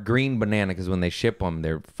hard green banana, because when they ship them,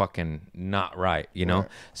 they're fucking not right, you know. Right.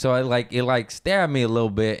 So it stabbed me a little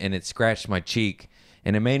bit, and it scratched my cheek,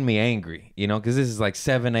 and it made me angry, you know, because this is like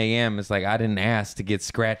 7 a.m. It's like I didn't ask to get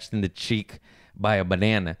scratched in the cheek by a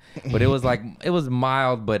banana, but it was like it was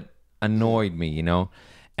mild, but annoyed me, you know.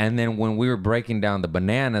 And then when we were breaking down the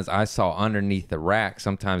bananas, I saw underneath the rack,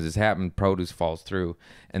 sometimes this happened, produce falls through,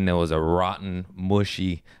 and there was a rotten,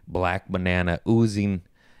 mushy black banana oozing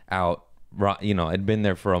out. You know, it'd been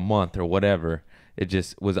there for a month or whatever. It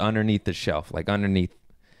just was underneath the shelf, like underneath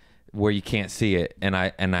where you can't see it. And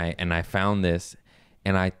I found this,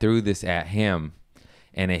 and I threw this at him,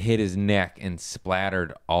 and it hit his neck and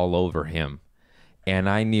splattered all over him. And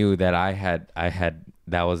I knew that I had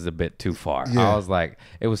that was a bit too far. Yeah. I was like,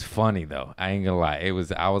 it was funny though. I ain't gonna lie.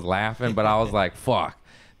 I was laughing, but I was like, fuck,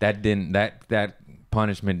 that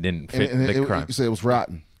punishment didn't fit the crime. You said it was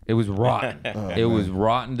rotten. It was rotten. It was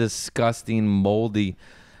rotten, disgusting, moldy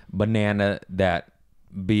banana that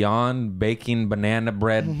beyond baking banana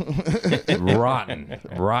bread,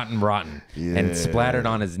 rotten, and splattered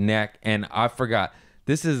on his neck. And I forgot,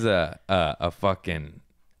 this is a fucking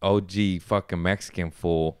OG fucking Mexican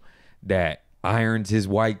fool that irons his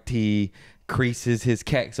white tee, creases his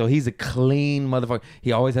cat. So he's a clean motherfucker.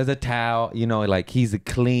 He always has a towel, you know, like he's a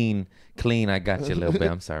clean. I got you a little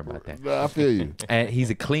bit. I'm sorry about that. No, I feel you. And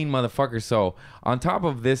he's a clean motherfucker. So on top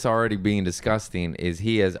of this already being disgusting is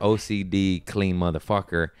he has OCD clean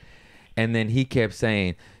motherfucker. And then he kept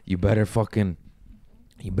saying, you better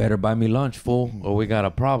buy me lunch, fool, or we got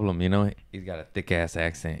a problem. You know, he's got a thick ass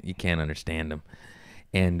accent. You can't understand him.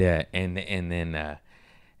 And then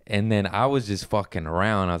I was just fucking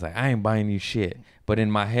around. I was like, I ain't buying you shit. But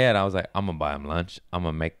in my head, I was like, I'm gonna buy him lunch. I'm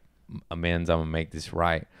gonna make amends. I'm gonna make this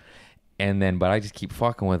right. But I just keep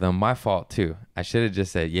fucking with him. My fault too. I should have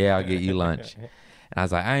just said, yeah, I'll get you lunch. And I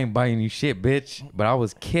was like, I ain't buying you shit, bitch. But I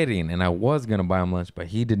was kidding, and I was gonna buy him lunch, but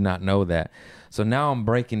he did not know that. So now I'm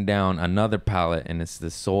breaking down another pallet, and it's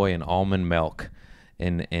the soy and almond milk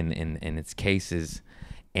in its cases.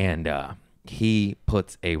 And he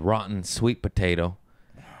puts a rotten sweet potato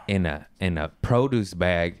in a produce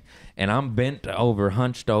bag, and I'm bent over,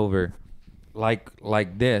 hunched over,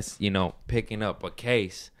 like this, you know, picking up a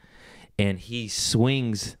case. And he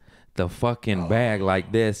swings the fucking bag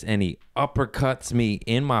like this, and he uppercuts me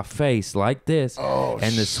in my face like this.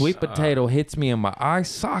 And the sweet potato hits me in my eye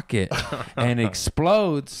socket and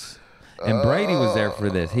explodes. And Brady was there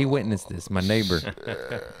for this. He witnessed this, my neighbor.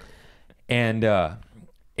 And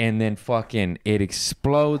then fucking it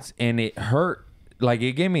explodes, and it hurt. Like,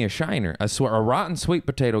 it gave me a shiner. I swear, a rotten sweet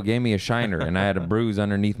potato gave me a shiner, and I had a bruise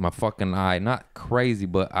underneath my fucking eye. Not crazy,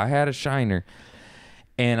 but I had a shiner.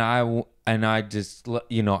 And I just,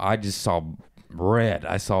 you know, I just saw red.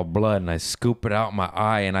 I saw blood, and I scooped it out my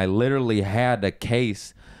eye, and I literally had a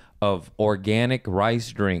case of organic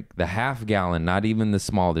rice drink, the half gallon, not even the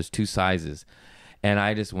small. There's two sizes. And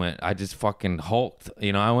I just fucking hulked.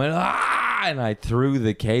 You know, I went, ah, and I threw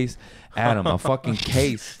the case at him, a fucking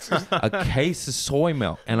case of soy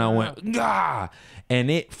milk. And I went, ah.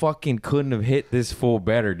 And it fucking couldn't have hit this fool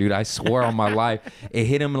better, dude. I swear on my life. It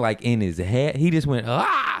hit him like in his head. He just went,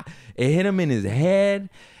 ah! It hit him in his head,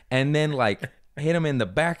 and then like hit him in the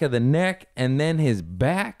back of the neck, and then his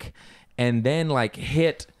back, and then like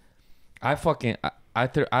hit.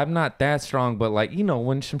 I'm not that strong, but like, you know,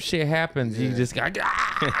 when some shit happens, you just got,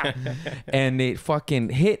 ah! And it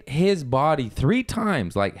fucking hit his body 3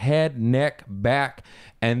 times, like head, neck, back,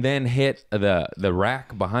 and then hit the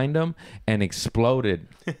rack behind him and exploded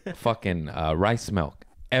fucking rice milk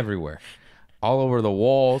everywhere, all over the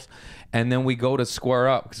walls. And then we go to square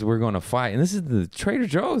up because we're going to fight. And this is the Trader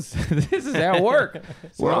Joe's. This is at work.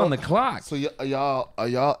 We're on the clock. So are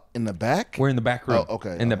y'all in the back? We're in the back room. Oh,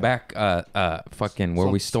 okay. In the back, fucking where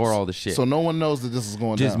we store all the shit. So no one knows that this is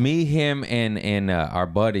going Just down. me, him, and our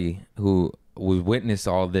buddy who witnessed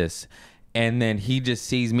all this. And then he just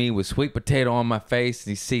sees me with sweet potato on my face.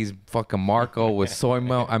 He sees fucking Marco with soy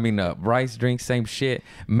milk. I mean, rice drink, same shit.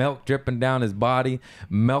 Milk dripping down his body.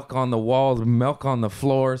 Milk on the walls. Milk on the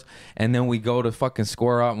floors. And then we go to fucking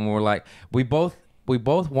square up, and we're like, we both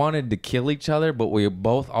wanted to kill each other, but we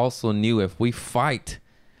both also knew if we fight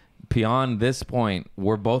beyond this point,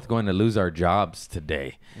 we're both going to lose our jobs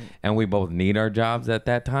today. And we both need our jobs at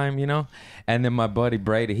that time, you know? And then my buddy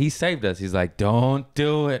Brady, he saved us. He's like, don't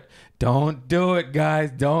do it. Don't do it, guys.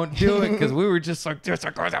 Don't do it. Because we were just like,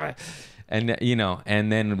 and, you know,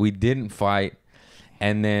 and then we didn't fight.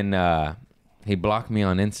 And then he blocked me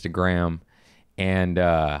on Instagram. And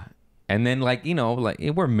then, like, you know, like,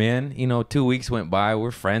 we're men, you know, 2 weeks went by. We're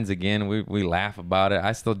friends again. We laugh about it.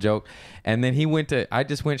 I still joke. And then I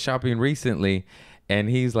just went shopping recently. And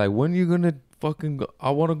he's like, when are you going to fucking go?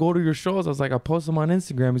 I want to go to your shows. I was like, I post them on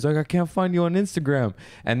Instagram. He's like, I can't find you on Instagram.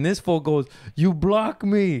 And this fool goes, you block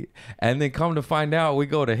me. And then come to find out, we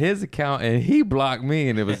go to his account and he blocked me.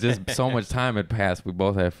 And it was just so much time had passed. We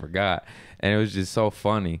both had forgot. And it was just so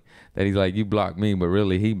funny that he's like, you blocked me, but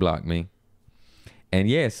really he blocked me. And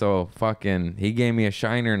yeah, so fucking, he gave me a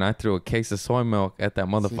shiner, and I threw a case of soy milk at that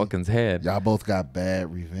motherfucker's head. Y'all both got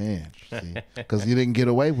bad revenge, see, because you didn't get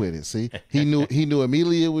away with it. See, he knew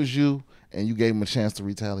immediately it was you, and you gave him a chance to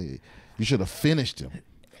retaliate. You should have finished him.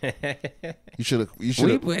 You should have.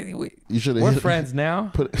 We're friends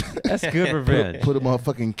now. That's good revenge. Put a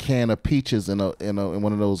motherfucking can of peaches in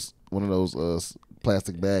one of those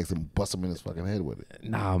plastic bags and bust him in his fucking head with it.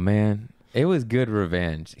 Nah, man. It was good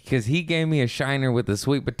revenge because he gave me a shiner with a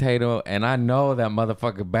sweet potato, and I know that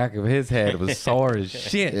motherfucker back of his head was sore as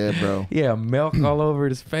shit. Yeah, bro. Yeah, milk all over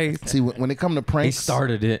his face. See, when it come to He pranks,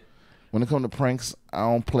 started it. when it come to pranks, I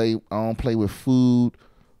don't play with food,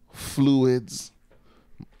 fluids,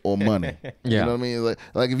 or money. You Yeah. know what I mean?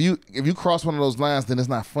 Like if you cross one of those lines, then it's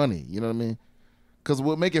not funny. You know what I mean? Because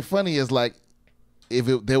what make it funny is like if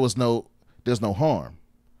there's no harm.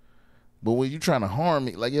 But when you trying to harm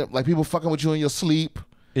me, like people fucking with you in your sleep,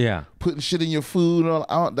 Yeah. putting shit in your food, and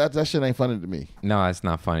all, that shit ain't funny to me. No, it's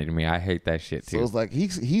not funny to me. I hate that shit too. So it's like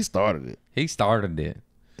he started it. He started it.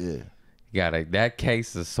 Yeah. You got that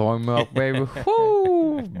case of soy milk, baby.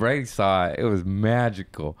 Whoo! Brady saw it. It was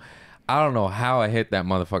magical. I don't know how I hit that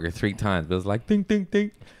motherfucker 3 times, but it was like, ding, ding,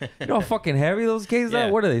 ding. You know how fucking heavy those cases Yeah.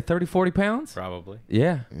 are? What are they, 30, 40 pounds? Probably.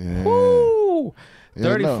 Yeah. Yeah. Woo! Yeah,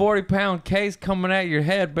 30, no. 40 pound case coming at your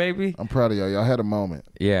head, baby. I'm proud of y'all. Y'all had a moment.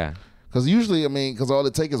 Yeah. Because usually, I mean, because all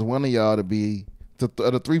it takes is one of y'all to be,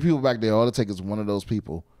 the 3 people back there, all it takes is one of those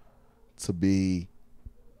people to be,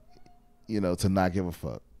 to not give a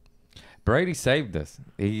fuck. Brady saved us.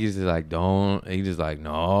 He just like, don't. He just like,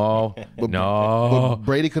 no, But no.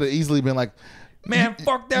 Brady could have easily been like, Man,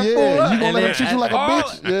 fuck that yeah, fool up. you gonna And let him then treat you like a all-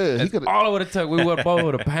 bitch? Yeah, he that's could. all it would have took. We would both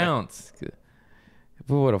would have pounced.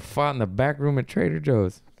 We would have fought in the back room at Trader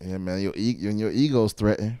Joe's. Yeah, man, your ego's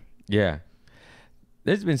threatened. Yeah.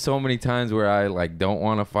 There's been so many times where I like don't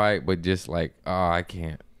want to fight, but just like, oh, I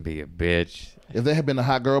can't be a bitch. If there had been a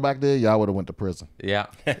hot girl back there, y'all would have went to prison. Yeah,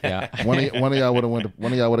 yeah. One of y'all would have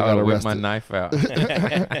I got would whip my arrested. knife out.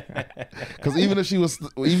 Because even if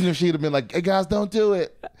she'd have been like, "Hey guys, don't do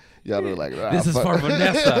it," y'all would have like, This is fuck. for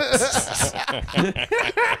Vanessa.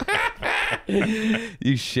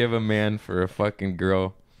 You shiv a man for a fucking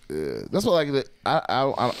girl. Yeah, that's what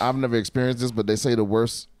I've never experienced this, but they say the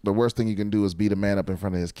worst thing you can do is beat a man up in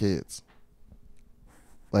front of his kids.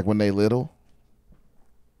 Like when they little,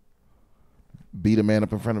 beat a man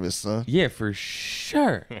up in front of his son. Yeah, for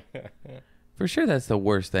sure. For sure, that's the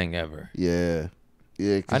worst thing ever. Yeah,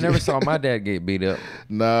 yeah. 'Cause I never saw my dad get beat up.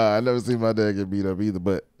 Nah, I never seen my dad get beat up either.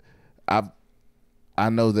 But I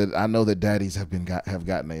know that daddies have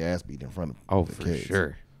gotten their ass beat in front of Oh, the for kids.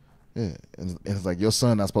 sure. Yeah, and it's like your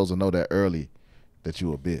son not supposed to know that early that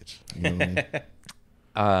you a bitch. You know what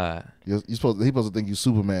I mean? He's supposed to think you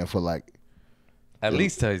Superman for like. At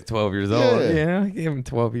least till he's 12 years old. Yeah. Yeah, give him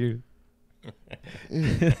 12 years.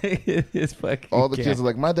 Yeah. It's fucking All the cat. kids are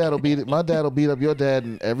like, my dad will beat up your dad,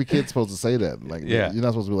 and every kid's supposed to say that. Like, Yeah. you're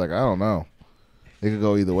not supposed to be like, I don't know. It could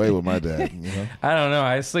go either way with my dad. You know? I don't know.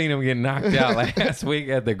 I seen him get knocked out last week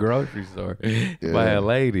at the grocery store by a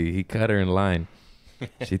lady. He cut her in line.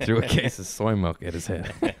 She threw a case of soy milk at his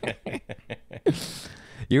head.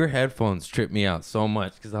 Your headphones tripped me out so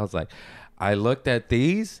much because I was like, I looked at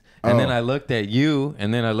these, and then Oh. I looked at you,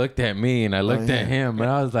 and then I looked at me, and I looked yeah. at him, and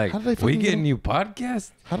I was like, How did they we fucking getting get you podcast?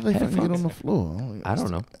 How do they fucking get Headphones? on the floor? I don't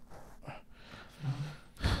know.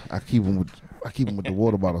 I keep them with the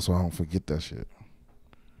water bottle so I don't forget that shit.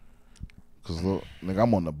 Cause look, nigga,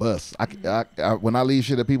 I'm on the bus. I when I leave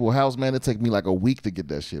shit at people's house, man, it take me like a week to get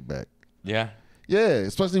that shit back. Yeah. Yeah,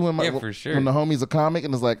 especially when Yeah, for sure. when the homie's a comic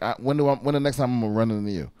and it's like, when the next time I'm gonna run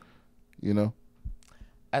into you, you know?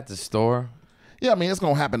 At the store. Yeah, I mean it's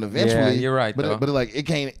gonna happen eventually. Yeah, you're right, But though. it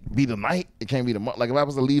can't be tonight. It can't be tomorrow. Like if I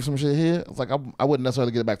was to leave some shit here, it's like I wouldn't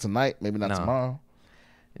necessarily get it back tonight. Maybe not No. tomorrow.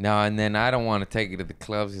 No, and then I don't want to take it to the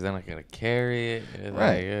clubs because I'm not gonna carry it. It's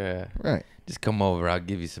Right. like, yeah. Right. Just come over. I'll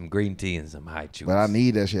give you some green tea and some high juice. But I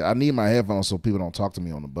need that shit. I need my headphones so people don't talk to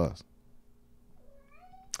me on the bus.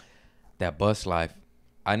 that bus life.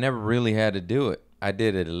 I never really had to do it. I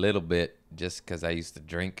did it a little bit just because I used to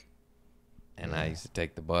drink, and I used to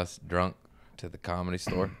take the bus drunk to the comedy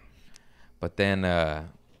store. But then There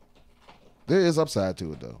is upside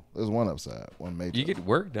to it though. There's one upside, one major. you get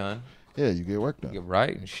work done. Yeah, you get work You done. get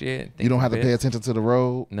right and shit. You don't have to think pay of it. attention to the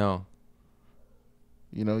road. No.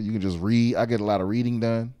 You know, you can just read. I get a lot of reading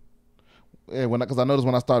done. Yeah, because I noticed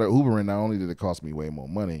when I started Ubering, not only did it cost me way more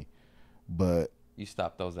money, but You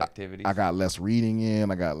stop those activities. I got less reading in.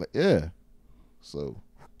 So,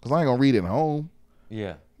 because I ain't gonna read at home.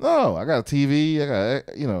 yeah. No, I got a TV. I got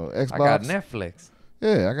Xbox. I got Netflix.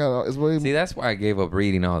 Yeah, I got. It's way. See, that's why I gave up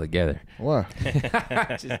reading altogether. Why?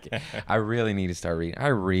 Just kidding. I really need to start reading. I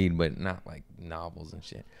read, but not like novels and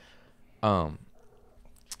shit. I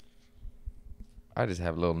just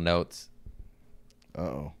have little notes.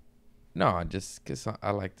 Oh. No, just because I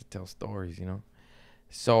like to tell stories, you know.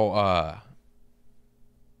 So,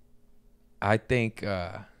 I think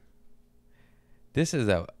this is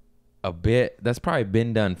a bit that's probably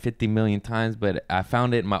been done 50 million times, but I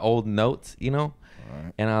found it in my old notes, you know.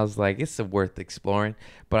 And I was like, it's worth exploring.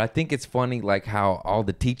 But I think it's funny, like how all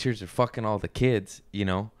the teachers are fucking all the kids, you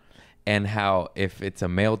know, and how if it's a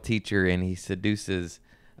male teacher and he seduces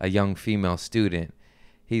a young female student,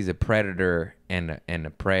 he's a predator and a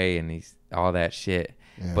prey, and he's all that shit.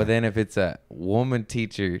 Yeah. But then if it's a woman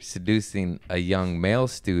teacher seducing a young male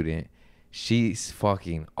student, she's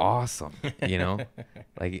fucking awesome, you know?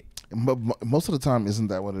 Like, But most of the time, isn't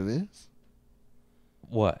that what it is?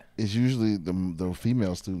 what? It's usually the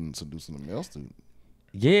female student seducing the male student.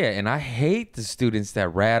 Yeah, and I hate the students that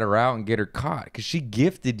rat her out and get her caught, because she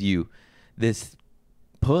gifted you this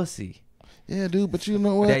pussy Yeah, dude, but you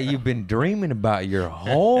know what? that you've been dreaming about your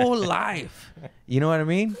whole life. You know what I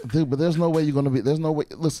mean? Dude, but there's no way you're gonna be. There's no way.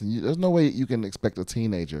 Listen, there's no way you can expect a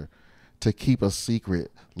teenager to keep a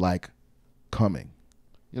secret like coming.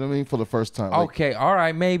 You know what I mean? For the first time. Like, Okay, all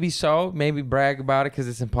right, maybe so. Maybe brag about it because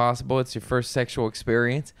it's impossible. It's your first sexual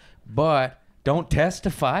experience. But don't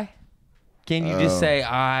testify. Can you just say,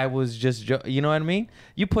 I was just, you know what I mean?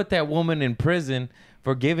 You put that woman in prison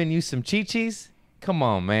for giving you some chi-chis? Come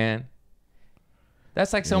on, man.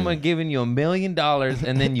 That's like someone giving you $1 million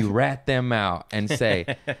and then you rat them out and say,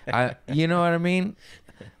 you know what I mean?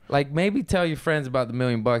 Like, maybe tell your friends about the $1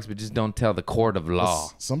 million, but just don't tell the court of law.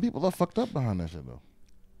 some people are fucked up behind that shit though.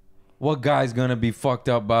 What guy's gonna be fucked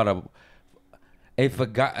up about if a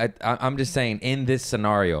guy? I'm just saying, in this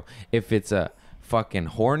scenario, if it's a fucking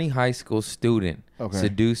horny high school student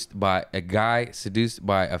seduced by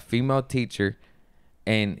a female teacher,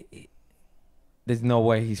 and there's no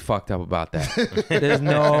way he's fucked up about that. There's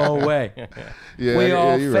no way. Yeah, We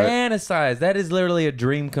all you're right. fantasize. That is literally a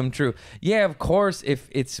dream come true. Yeah, of course, if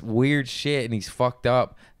it's weird shit and he's fucked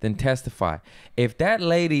up, then testify. If that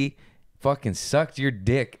lady fucking sucked your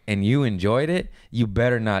dick and you enjoyed it, you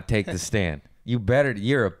better not take the stand.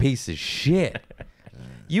 You're a piece of shit.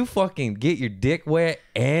 You fucking get your dick wet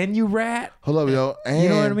and you rat. Hold up, yo. And, You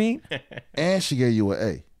know what I mean? And she gave you an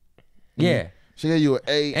A. Yeah. She gave you an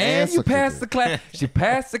A And you sucked your passed the dick. class. She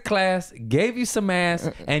passed the class, gave you some ass,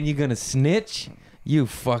 and you're gonna snitch? You're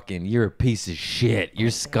a piece of shit.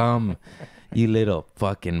 You're scum. You little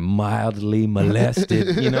fucking mildly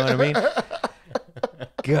molested. You know what I mean?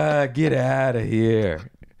 God, get out of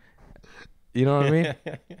here. You know what I mean?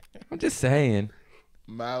 I'm just saying.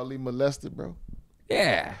 Mildly molested, bro.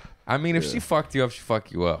 Yeah. I mean, if she fucked you up, she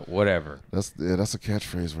fucked you up. Whatever. That's a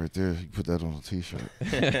catchphrase right there. You put that on a t-shirt.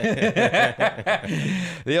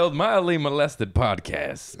 The old Mildly Molested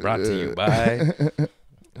podcast brought to you by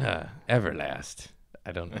Everlast.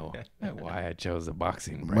 I don't know why I chose a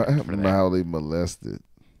boxing brand for that. Mildly molested.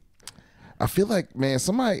 I feel like, man,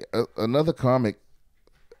 another comic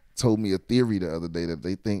told me a theory the other day that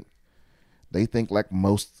they think like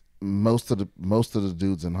most of the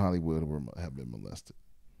dudes in Hollywood have been molested.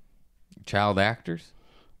 Child actors?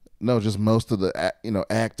 No, just most of the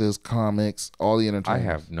actors, comics, all the I entertainers.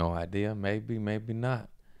 have no idea. Maybe not.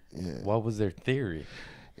 Yeah. What was their theory?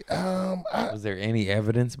 I Was there any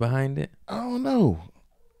evidence behind it? don't know.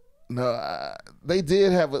 No, they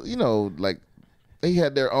did have like they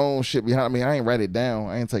had their own shit behind me. I ain't write it down.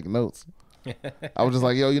 I ain't taking notes. I was just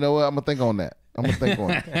like, yo, you know what? I'm gonna think on that. I'm gonna think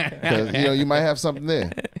on it because you might have something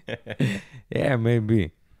there. Yeah,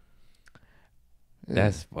 maybe.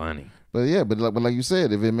 That's funny. But yeah, but like you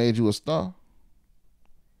said, if it made you a star,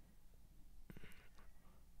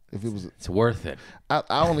 if it was, It's worth it. I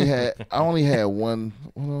only had one.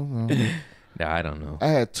 Well, no. No, I don't know. I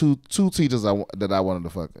had two teachers that I wanted to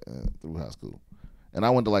fuck through high school, and I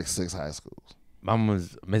went to like 6 high schools. Mom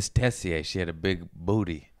was Miss Tessier. She had a big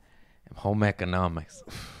booty. Home economics.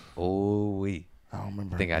 Oh, we. I don't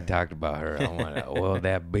remember. I think I talked about her. I want to oil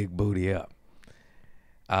that big booty up.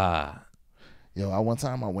 One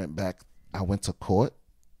time I went to court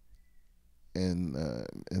in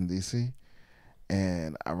DC,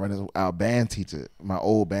 and I ran into our band teacher. My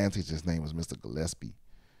old band teacher's name was Mr. Gillespie,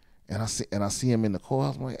 and I see him in the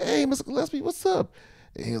court. I'm like, hey, Mr. Gillespie, what's up?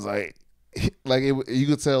 And he was like, you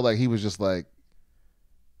could tell like he was just like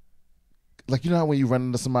you know how when you run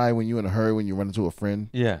into somebody when you're in a hurry, when you run into a friend,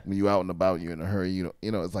 Yeah. when you out and about, you're in a hurry, you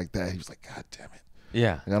know, it's like that. He was like, God damn it.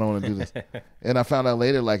 Yeah. Like, I don't want to do this. And I found out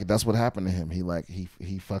later, like, that's what happened to him.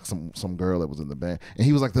 He fucked some girl that was in the band. And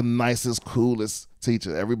he was like the nicest, coolest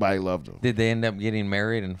teacher. Everybody loved him. Did they end up getting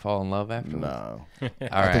married and fall in love after? No. All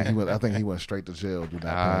I right. think he went straight to jail. Do not Oh,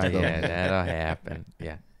 pass go. yeah, that'll happen.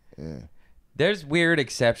 Yeah. Yeah. There's weird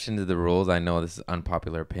exceptions to the rules. I know this is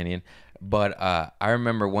unpopular opinion, but I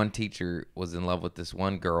remember one teacher was in love with this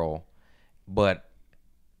one girl, but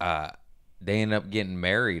they ended up getting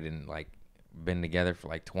married and like been together for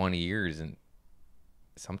like 20 years, and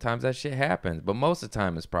sometimes that shit happens. But most of the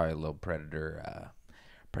time, it's probably a little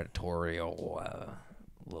predatorial,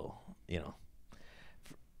 little, you know.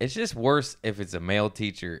 It's just worse if it's a male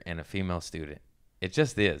teacher and a female student. It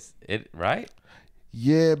just is. Right?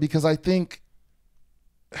 Yeah, because I think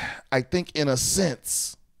in a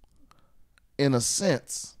sense,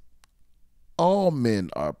 all men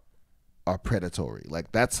are predatory.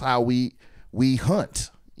 Like that's how we hunt.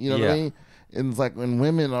 You know what I Yeah. mean? And it's like when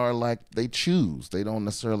women are like they choose, they don't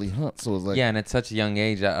necessarily hunt. So it's like Yeah, and at such a young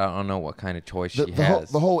age, I don't know what kind of choice she the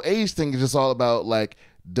has. whole age thing is just all about like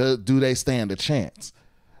do they stand a chance?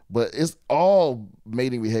 But it's all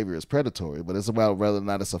mating behavior is predatory, but it's about whether or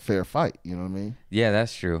not it's a fair fight. You know what I mean? Yeah,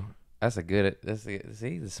 that's true. See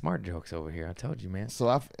the smart jokes over here. I told you, man. So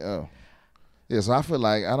so I feel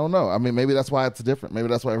like I don't know. I mean, maybe that's why it's different. Maybe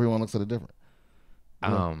that's why everyone looks at it different.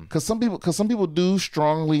 Because some people do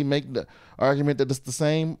strongly make the argument that it's the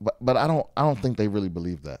same, but I don't think they really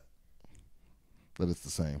believe that it's the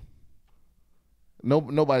same.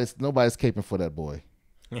 Nobody's caping for that boy.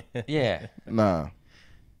 Yeah. Nah.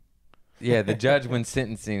 Yeah, the judge when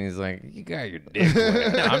sentencing is like, you got your dick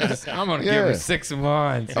wet. I'm gonna give her 6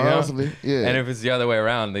 months. You know? Honestly, yeah. And if it's the other way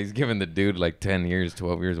around, he's giving the dude like 10 years,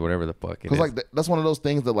 12 years, whatever the fuck it is. Because like that's one of those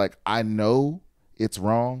things that like I know it's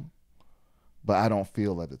wrong, but I don't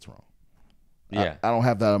feel that it's wrong. Yeah. I don't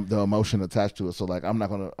have the emotion attached to it, so like I'm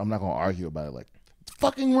not gonna argue about it. Like it's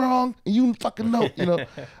fucking wrong, and you fucking know. You know,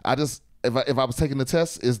 I just if I was taking the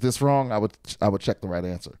test, is this wrong? I would check the right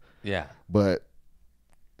answer. Yeah. But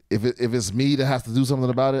if it's me that has to do something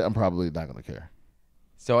about it, I'm probably not gonna care.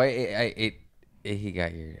 So he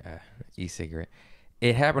got your e-cigarette.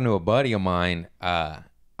 It happened to a buddy of mine. I'm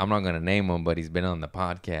not gonna name him, but he's been on the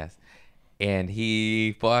podcast, and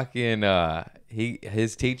he fucking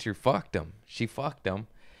his teacher fucked him. She fucked him,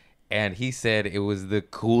 and he said it was the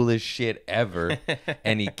coolest shit ever,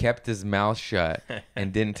 and he kept his mouth shut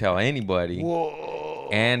and didn't tell anybody. Whoa.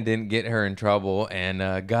 And didn't get her in trouble.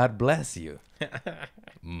 And God bless you,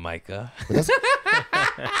 Micah.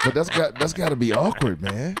 But that's got to be awkward,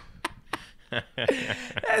 man.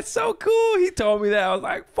 That's so cool. He told me that. I was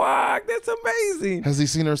like, fuck, that's amazing. Has he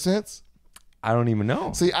seen her since? I don't even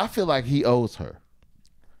know. See, I feel like he owes her.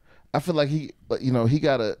 I feel like he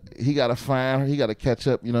gotta find her. He gotta catch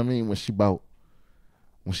up. You know what I mean? When she about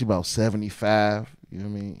 75. You know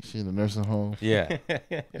what I mean? She in the nursing home. Yeah. You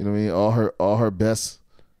know what I mean? All her best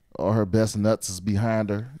nuts is behind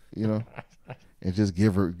her. You know, and just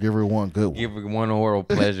give her one good one. Give her one oral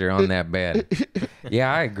pleasure on that bed.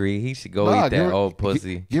 Yeah, I agree. He should go Nah, eat that old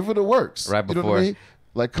pussy. Give her the works. Right You know what before- I mean?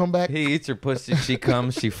 Like come back. He eats her pussy. She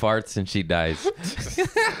comes. She farts and she dies.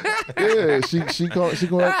 Yeah,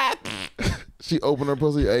 she opened her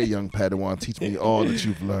pussy. Hey, young Padawan, teach me all that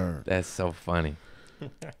you've learned. That's so funny.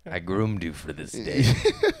 I groomed you for this day.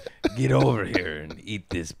 Get over here and eat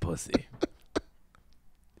this pussy.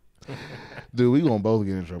 Dude, we gonna both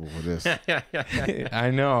get in trouble for this.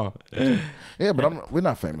 I know. Yeah, but we're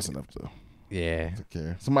not famous enough to Yeah.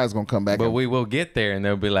 care. Somebody's gonna come back. But and, we will get there and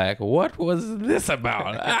they'll be like, what was this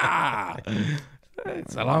about? Ah!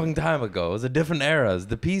 It's a long time ago. It was a different era. It's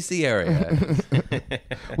the PC era.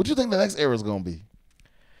 what you think the next era is gonna be?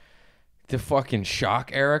 The fucking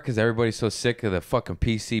shock era because everybody's so sick of the fucking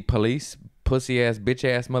PC police, pussy ass, bitch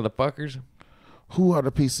ass motherfuckers. Who are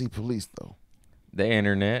the PC police though? The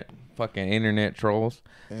internet, fucking internet trolls.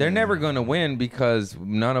 They're never going to win because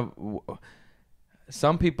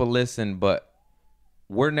some people listen, but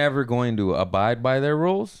we're never going to abide by their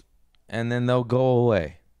rules, and then they'll go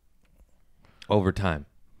away over time.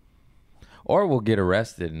 Or we'll get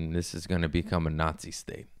arrested, and this is going to become a Nazi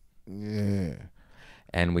state. Yeah.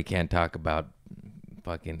 And we can't talk about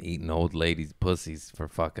fucking eating old ladies' pussies for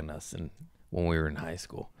fucking us when we were in high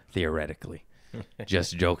school, theoretically.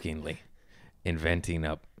 Just jokingly. Inventing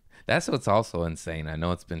up. That's what's also insane. I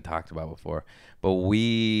know it's been talked about before, but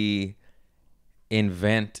we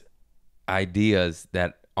invent ideas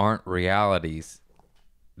that aren't realities,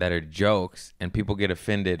 that are jokes, and people get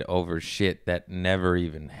offended over shit that never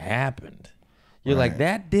even happened. You're like,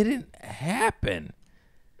 that didn't happen.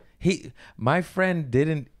 My friend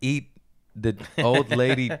didn't eat the old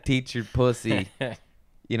lady teacher pussy.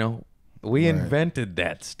 You know, we invented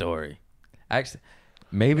that story. Actually,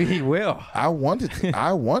 maybe he will. I wanted to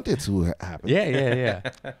happen. Yeah.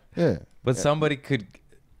 Yeah. But somebody could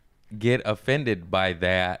get offended by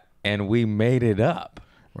that, and we made it up.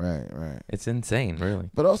 Right. It's insane, really.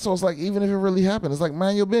 But also, it's like even if it really happened, it's like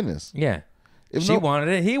mind your business. Yeah. If She wanted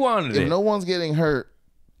it. He wanted it. If no one's getting hurt,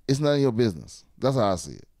 it's none of your business. That's how I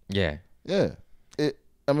see it. Yeah. Yeah.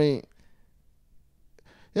 I mean,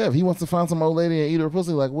 Yeah, if he wants to find some old lady and eat her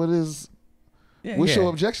pussy, like what's your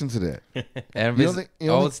objection to that? And You don't think- you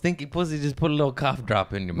don't think- stinky pussy, just put a little cough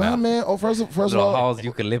drop in your Nah, mouth. man. Oh, first of Little all, Hall's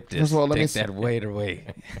eucalyptus. first of all, let me Take s- that weight away.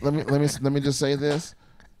 let me just say this.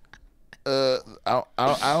 I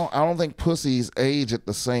don't think pussies age at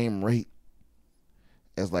the same rate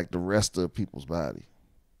as like the rest of people's body.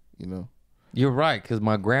 You know. You're right, because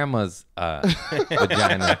my grandma's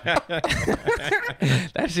vagina,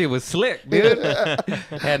 that shit was slick, dude.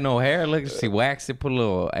 Had no hair. Look, she waxed it, put a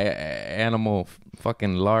little animal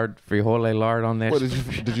fucking lard, frijole lard on that. What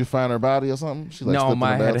did you find her body or something? She like No, slipped in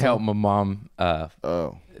I the had bathtub? helped my mom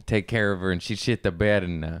Oh, take care of her, and she shit the bed.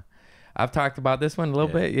 And I've talked about this one a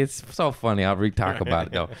little bit. It's so funny. I'll re-talk about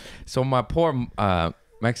it though. So my poor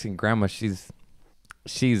Mexican grandma, she's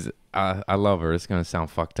I love her. It's gonna sound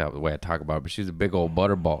fucked up the way I talk about her, but she's a big old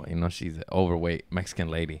butterball. You know, she's an overweight Mexican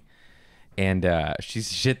lady, and she's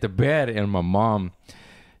shit the bed. And my mom,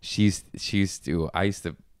 she used to. I used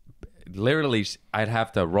to literally. I'd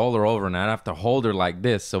have to roll her over, and I'd have to hold her like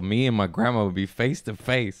this. So me and my grandma would be face to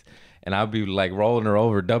face, and I'd be like rolling her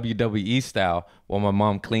over WWE style while my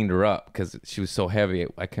mom cleaned her up because she was so heavy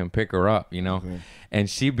I couldn't pick her up. You know. okay. And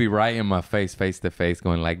she'd be right in my face to face,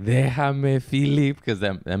 going like, "Déjame, Philip," because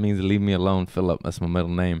that means leave me alone, Philip. That's my middle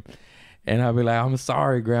name. And I'd be like, "I'm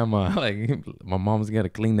sorry, Grandma. Like, my mom's got to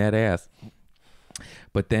clean that ass."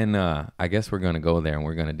 But then I guess we're going to go there and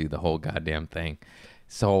we're going to do the whole goddamn thing.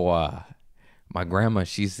 So my grandma,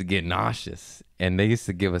 she used to get nauseous. And they used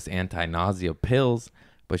to give us anti-nausea pills,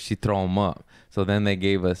 but she'd throw them up. So then they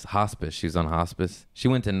gave us hospice. She was on hospice. She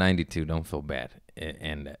went to 92. Don't feel bad.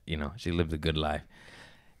 And you know, she lived a good life.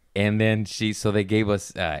 And then so they gave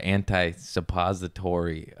us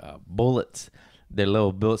anti-suppository bullets. They're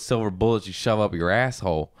little silver bullets you shove up your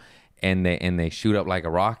asshole, and they shoot up like a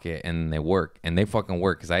rocket, and they work. And they fucking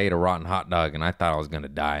work, because I ate a rotten hot dog, and I thought I was going to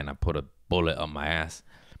die, and I put a bullet up my ass,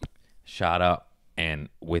 shot up, and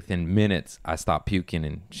within minutes, I stopped puking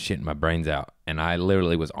and shitting my brains out. And I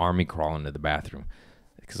literally was army crawling to the bathroom.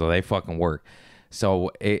 So they fucking work.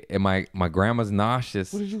 So my grandma's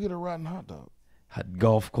nauseous. Where did you get a rotten hot dog?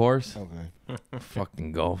 Golf course. Okay.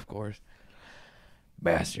 Fucking golf course.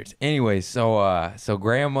 Bastards. Anyway, so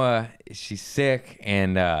grandma, she's sick,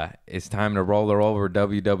 and it's time to roll her over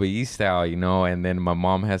WWE style, you know, and then my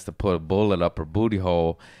mom has to put a bullet up her booty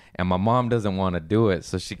hole, and my mom doesn't want to do it,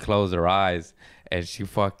 so she closed her eyes, and she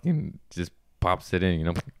fucking just pops it in, you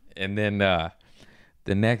know. And then the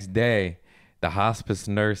next day, the hospice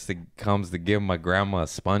nurse that comes to give my grandma a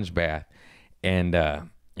sponge bath, and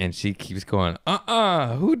she keeps going,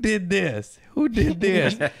 who did this? Who did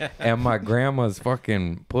this? And my grandma's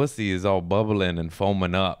fucking pussy is all bubbling and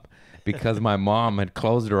foaming up because my mom had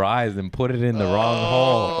closed her eyes and put it in the wrong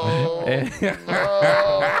hole.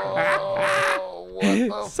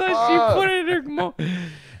 So she put it in her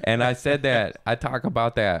and I said that, I talk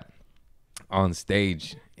about that on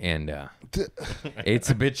stage, and it's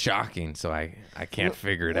a bit shocking, so I can't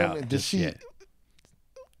figure it out just yet.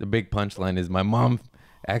 The big punchline is my mom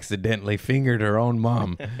accidentally fingered her own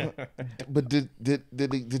mom. But did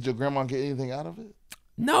your grandma get anything out of it?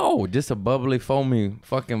 No, just a bubbly, foamy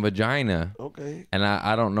fucking vagina. Okay. And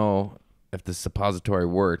I don't know if the suppository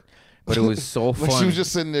worked, but it was so fun. Like she was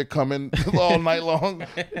just sitting there coming all night long.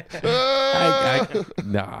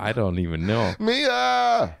 No, I don't even know.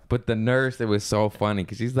 Mia. But the nurse, it was so funny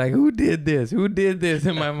because she's like, "Who did this? Who did this?"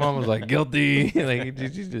 And my mom was like, "Guilty." Like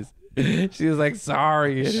she was like,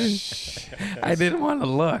 "Sorry, I didn't want to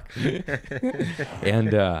look."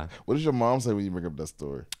 And What does your mom say when you bring up that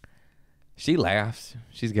story? she laughs.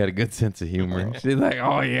 She's got a good sense of humor. She's like,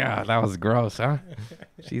 "Oh yeah, that was gross, huh?"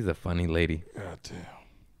 She's a funny lady. God damn.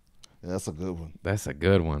 Yeah, that's a good one. That's a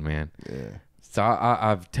good one, man. Yeah. So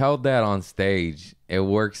I've told that on stage. It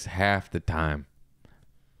works half the time.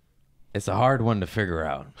 It's a hard one to figure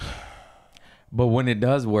out. But when it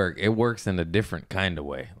does work, it works in a different kind of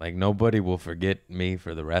way. Like nobody will forget me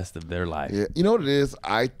for the rest of their life. Yeah. You know what it is?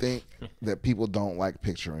 I think that people don't like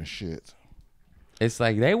picturing shit. It's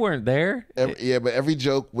like they weren't there. But every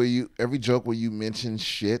joke where you mention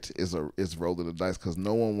shit is rolling the dice because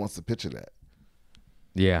no one wants to picture that.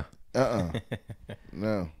 Yeah.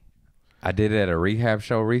 No. I did it at a rehab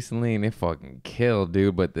show recently, and it fucking killed,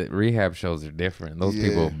 dude. But the rehab shows are different. Those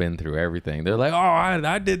people have been through everything. They're like, "Oh,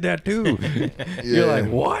 I did that too." You're like,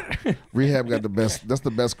 "What?" Rehab got the best. That's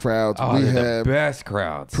the best crowds. Oh, they're Rehab, the best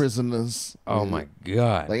crowds. prisoners. Oh my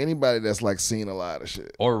god. Like anybody that's like seen a lot of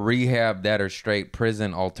shit. Or rehab that are straight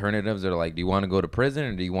prison alternatives. They're like, do you want to go to prison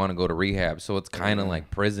or do you want to go to rehab? So it's kind of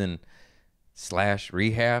like prison /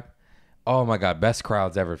 rehab. Oh my god, best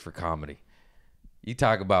crowds ever for comedy. You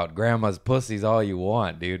talk about grandma's pussies all you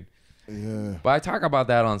want, dude. Yeah. But I talk about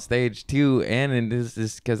that on stage too, and in this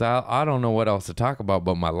is because I don't know what else to talk about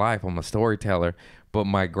but my life. I'm a storyteller. But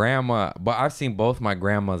my grandma, but I've seen both my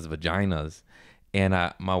grandma's vaginas, and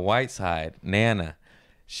my white side, Nana,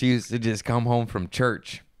 she used to just come home from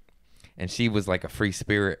church, and she was like a free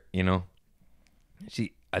spirit, you know.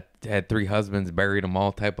 I had 3 husbands, buried them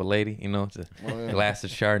all type of lady, you know. It's a glass of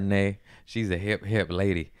Chardonnay. She's a hip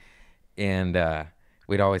lady, and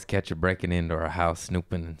we'd always catch her breaking into our house,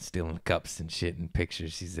 snooping and stealing cups and shit and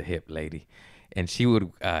pictures. She's a hip lady. And she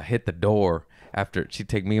would hit the door after she'd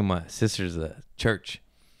take me and my sisters to church.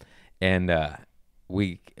 And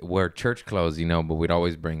we wear church clothes, you know, but we'd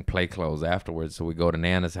always bring play clothes afterwards. So we go to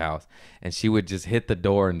Nana's house, and she would just hit the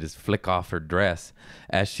door and just flick off her dress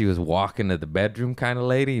as she was walking to the bedroom kind of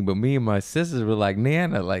lady. But me and my sisters were like,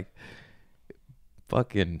 Nana, like,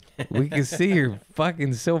 fucking, we can see your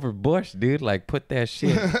fucking silver bush, dude. Like, put that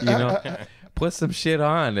shit, you know, put some shit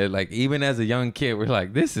on. And like, even as a young kid, we're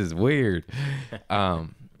like, this is weird.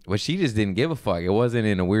 But she just didn't give a fuck. It wasn't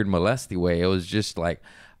in a weird molesty way. It was just like,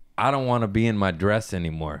 I don't want to be in my dress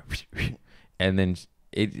anymore. And then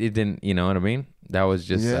it didn't, you know what I mean? That was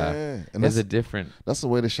just, And it's a different. That's the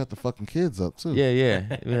way to shut the fucking kids up too.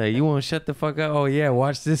 Yeah. Like, you want to shut the fuck up? Oh yeah,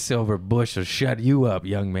 watch this silver bush will shut you up,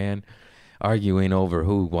 young man. Arguing over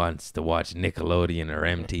who wants to watch Nickelodeon or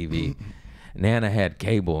MTV. Nana had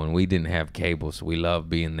cable and we didn't have cable, so we loved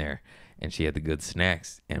being there. And she had the good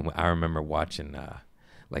snacks. And I remember watching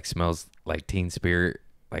like Smells Like Teen Spirit,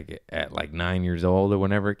 like at like 9 years old or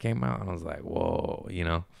whenever it came out. And I was like, whoa, you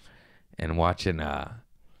know. And watching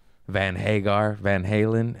Van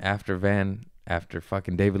Halen after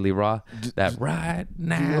fucking David Lee Roth. Right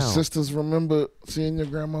now. Do your sisters remember seeing your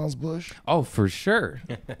grandma's bush? Oh, for sure.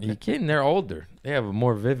 You kidding? They're older. They have a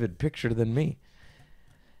more vivid picture than me.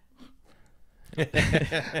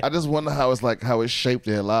 I just wonder how it shaped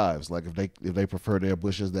their lives. Like if they prefer their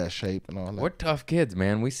bushes that shape and all that. We're tough kids,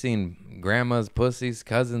 man. We seen grandma's pussies,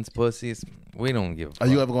 cousins' pussies. We don't give a fuck. Are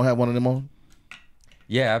you ever gonna have one of them on?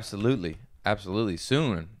 Yeah, absolutely.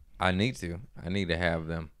 Soon. I need to have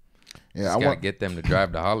them. Yeah, I want to get them to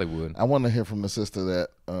drive to Hollywood. I want to hear from the sister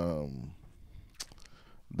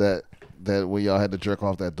that where y'all had to jerk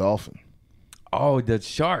off that dolphin. Oh, the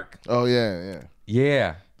shark. Oh yeah.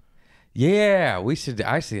 Yeah, we should.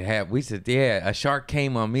 Yeah, a shark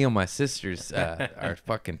came on me and my sisters, our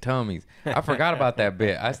fucking tummies. I forgot about that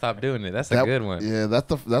bit. I stopped doing it. That's a good one. Yeah,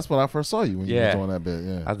 that's when I first saw you when you were doing that bit.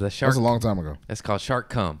 Yeah, the shark. That's a long time ago. That's called shark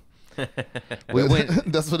cum. We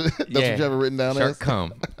went. That's what you have it written down shark as.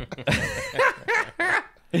 Cum.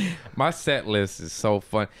 My set list is so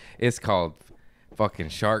fun. It's called fucking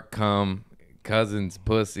shark cum, cousin's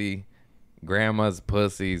pussy, grandma's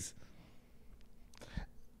pussies.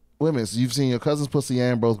 Wait a minute. So you've seen your cousin's pussy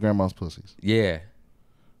and both grandma's pussies. Yeah.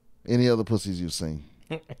 Any other pussies you've seen?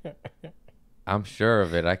 I'm sure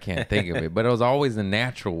of it. I can't think of it. But it was always in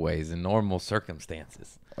natural ways, in normal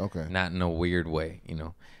circumstances. Okay. Not in a weird way, you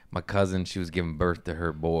know. My cousin, she was giving birth to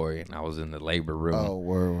her boy, and I was in the labor room. Oh,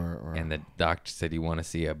 word. And the doctor said, you want to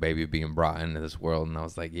see a baby being brought into this world? And I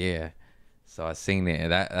was like, yeah. So I seen it.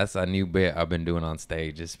 And that's a new bit I've been doing on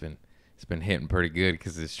stage. It's been hitting pretty good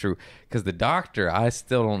because it's true. Because the doctor, I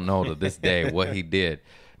still don't know to this day what he did.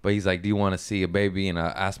 But he's like, do you want to see a baby? And I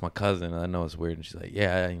asked my cousin. I know it's weird. And she's like,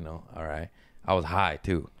 yeah, you know, all right. I was high,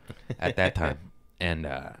 too, at that time. And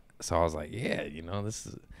so I was like, yeah, you know, this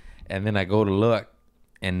is. And then I go to look,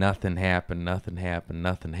 and nothing happened. And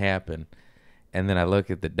then I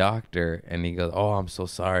look at the doctor, and he goes, oh, I'm so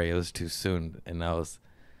sorry. It was too soon. And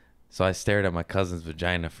so I stared at my cousin's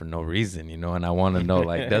vagina for no reason, you know, and I want to know,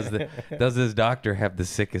 like, does this doctor have the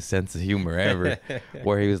sickest sense of humor ever,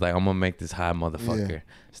 where he was like, I'm gonna make this high motherfucker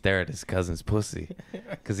stare at his cousin's pussy,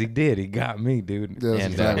 because he did. He got me, dude. That's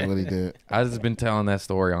exactly what he did. I just been telling that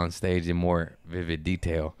story on stage in more vivid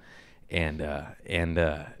detail, and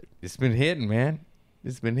it's been hitting, man.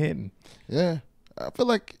 It's been hitting. Yeah, I feel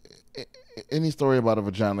like any story about a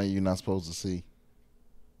vagina you're not supposed to see.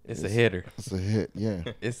 It's a hitter. It's a hit, yeah.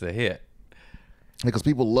 It's a hit. Because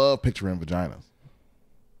people love picturing vaginas.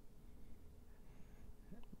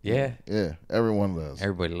 Yeah. Yeah, everyone does.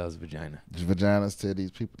 Everybody loves vagina. Vaginas,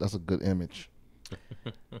 titties, people. That's a good image.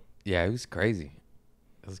 Yeah, it was crazy.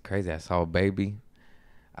 It was crazy. I saw a baby.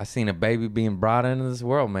 I seen a baby being brought into this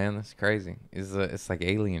world, man. That's crazy. It's like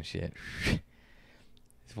alien shit.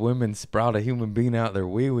 Women sprout a human being out their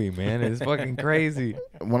wee-wee, man. It's fucking crazy.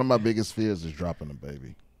 One of my biggest fears is dropping a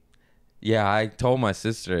baby. Yeah, I told my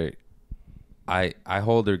sister I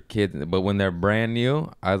hold her kids, but when they're brand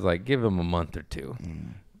new, I was like, give them a month or two.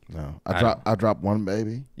 No, I dropped one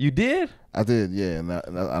baby. You did? I did, yeah, and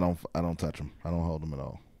I don't touch them. I don't hold them at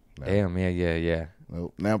all. No. Damn, yeah.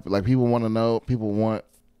 Nope. Now, like people want to know,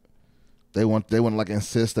 they want to like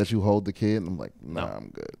insist that you hold the kid. And I'm like, nah, I'm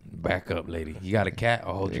good. Back up, lady. You got a cat?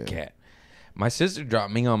 I'll hold your cat. My sister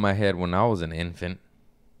dropped me on my head when I was an infant.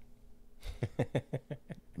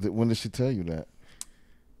 When did she tell you that?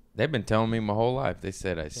 They've been telling me my whole life. They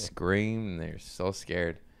said I screamed and they're so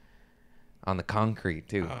scared. On the concrete,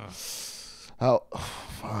 too. How?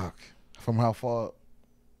 Fuck. From how far?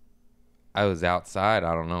 I was outside.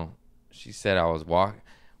 I don't know. She said I was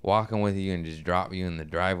walking with you and just drop you in the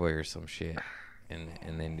driveway or some shit.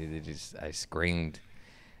 And then I screamed.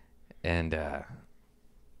 And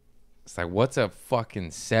it's like, what's a fucking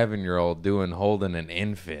 7-year-old doing holding an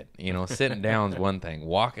infant? You know, sitting down is one thing.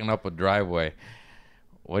 Walking up a driveway,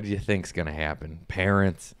 what do you think's going to happen?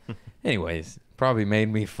 Parents. Anyways, probably made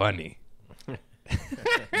me funny.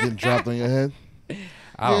 Getting dropped on your head?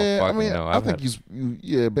 I don't fucking know. I think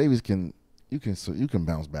babies can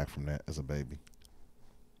bounce back from that as a baby.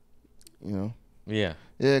 You know? Yeah.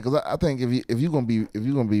 Yeah, because I think if you're gonna be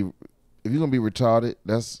retarded,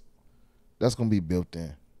 that's gonna be built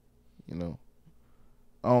in. You know,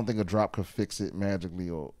 I don't think a drop could fix it magically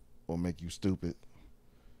or make you stupid.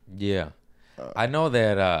 Yeah. I know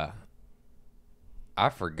that I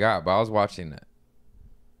forgot, but I was watching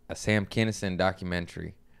a Sam Kinison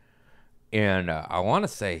documentary, and I want to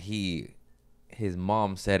say his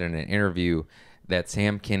mom said in an interview that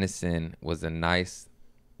Sam Kinison was a nice,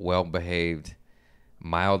 well-behaved,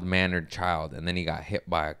 mild-mannered child, and then he got hit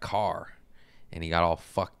by a car, and he got all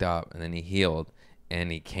fucked up, and then he healed,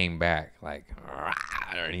 and he came back like,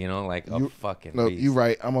 you know, like a fucking beast. You're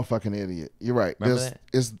right. I'm a fucking idiot. You're right.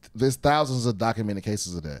 There's thousands of documented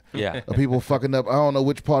cases of that. Yeah. Of people fucking up. I don't know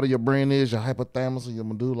which part of your brain is, your hypothalamus or your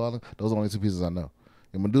medulla. Those are the only two pieces I know.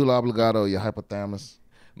 Your medulla oblongata or your hypothalamus.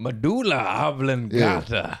 Medulla oblongata.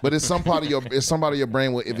 Yeah. But it's some part of your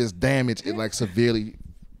brain where if it's damaged, it like severely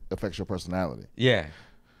affects your personality. Yeah.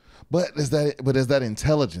 But is that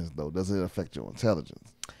intelligence though? Does it affect your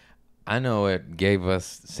intelligence? I know it gave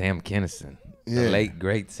us Sam Kinison, the late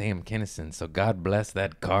great Sam Kinison. So God bless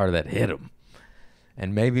that car that hit him.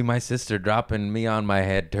 And maybe my sister dropping me on my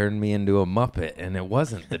head turned me into a Muppet, and it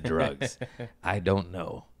wasn't the drugs. I don't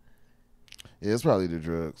know. Yeah, it's probably the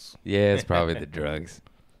drugs. Yeah, it's probably the drugs.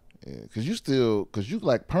 Yeah, cause you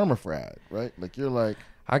like permafried, right? Like you're like.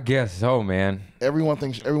 I guess so, man.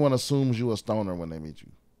 Everyone assumes you a stoner when they meet you.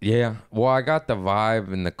 Yeah. Well, I got the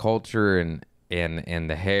vibe and the culture and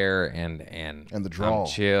the hair and the drawl. I'm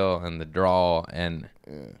chill and the drawl and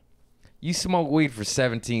you smoke weed for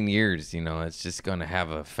 17 years, you know, it's just gonna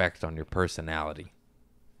have an effect on your personality.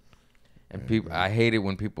 And people, I hate it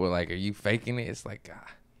when people are like, "Are you faking it?" It's like,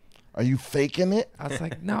 are you faking it? I was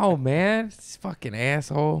like, "No, man, it's fucking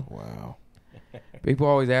asshole." Wow. People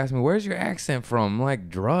always ask me, "Where's your accent from?" I'm like,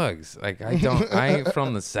 drugs. Like I ain't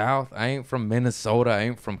from the South. I ain't from Minnesota. I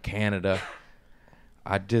ain't from Canada.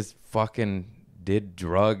 I just fucking did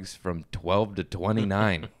drugs from 12 to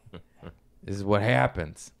 29. This is what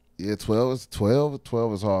happens. Yeah, 12 is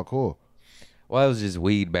hardcore. Well, it was just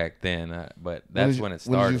weed back then, but that's when it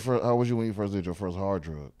started. How was you when you first did your first hard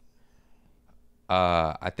drug?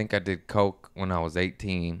 I think I did coke when I was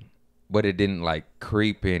 18, but it didn't like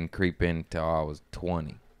creep in till I was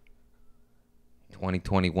 20,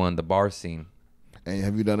 21, the bar scene. And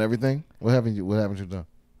have you done everything? What haven't you done?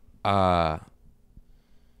 I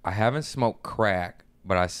haven't smoked crack,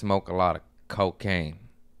 but I smoke a lot of cocaine.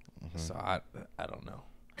 Mm-hmm. So I don't know.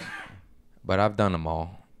 But I've done them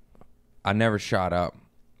all. I never shot up.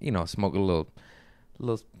 You know, smoke a little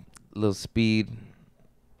speed,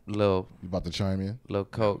 little. You about to chime in? Little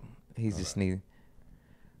coke. He's just needing.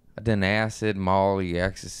 I done acid, Molly,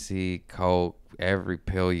 ecstasy, coke, every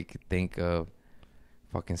pill you could think of.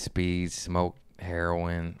 Fucking speed, smoke,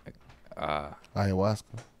 heroin.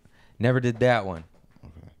 Ayahuasca? Never did that one.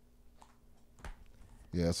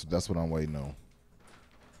 Yeah, that's what I'm waiting on.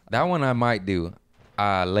 That one I might do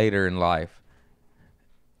later in life.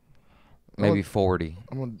 Maybe 40.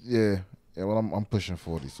 Well, I'm pushing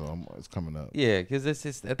 40, so it's coming up. Yeah, because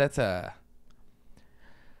that's a.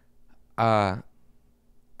 I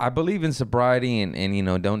believe in sobriety and you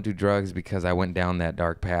know, don't do drugs because I went down that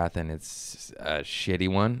dark path and it's a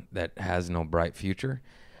shitty one that has no bright future.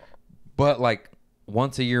 But like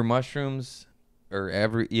once a year mushrooms or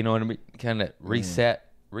every, you know what I mean, kind of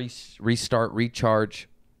reset, restart, recharge.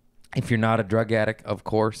 If you're not a drug addict, of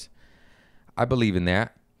course, I believe in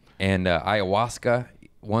that. And ayahuasca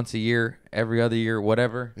once a year, every other year,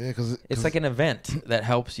 whatever. Yeah, because it's like an event that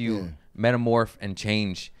helps you metamorph and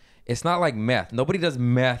change It's not like meth. Nobody does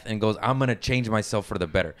meth and goes, I'm going to change myself for the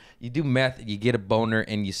better. You do meth, you get a boner,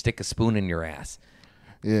 and you stick a spoon in your ass.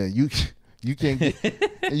 Yeah, you can't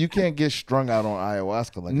get strung out on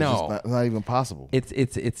ayahuasca. Like, No. it's just not even possible.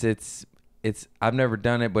 It's I've never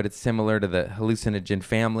done it, but it's similar to the hallucinogen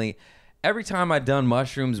family. Every time I've done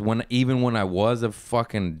mushrooms, even when I was a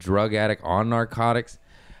fucking drug addict on narcotics,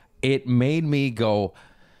 it made me go.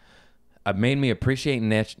 It made me appreciate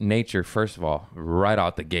nature, first of all, right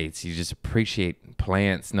out the gates. You just appreciate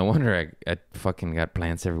plants. No wonder I fucking got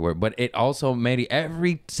plants everywhere. But it also made it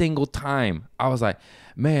every single time. I was like,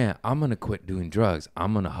 man, I'm going to quit doing drugs.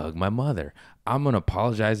 I'm going to hug my mother. I'm going to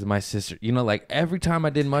apologize to my sister. You know, like every time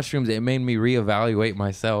I did mushrooms, it made me reevaluate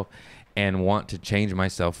myself and want to change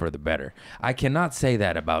myself for the better. I cannot say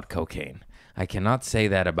that about cocaine. I cannot say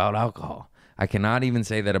that about alcohol. I cannot even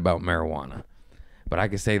say that about marijuana. But I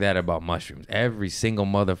can say that about mushrooms. Every single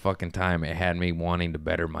motherfucking time it had me wanting to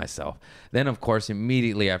better myself. Then, of course,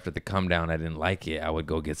 immediately after the come down, I didn't like it. I would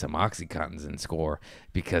go get some Oxycontins and score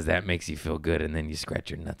because that makes you feel good, and then you scratch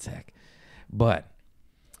your nutsack. But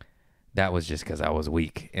that was just because I was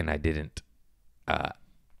weak and I didn't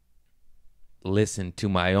listen to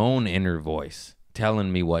my own inner voice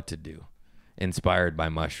telling me what to do, inspired by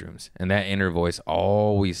mushrooms. And that inner voice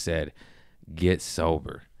always said, get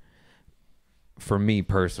sober. For me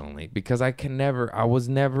personally, because I was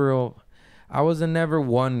never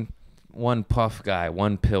one puff guy,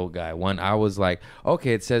 one pill guy. I was like,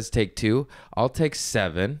 okay, it says take 2. I'll take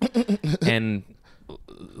 7 and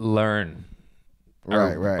learn.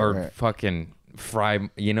 Right. Fucking fry,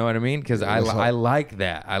 you know what I mean? Because I like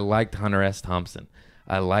that. I liked Hunter S. Thompson.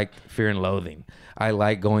 I liked Fear and Loathing. I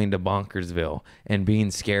like going to Bonkersville and being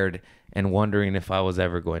scared and wondering if I was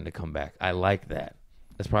ever going to come back. I like that.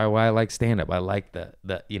 That's probably why I like stand-up. I like the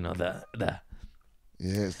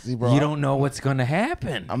Yeah, see, bro. You don't know what's gonna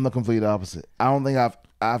happen. I'm the complete opposite. I don't think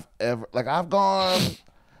I've ever, like, I've gone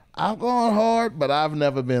hard, but I've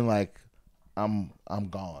never been like, I'm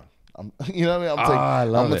gone. You know what I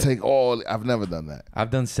mean? I'm gonna take all. I've never done that.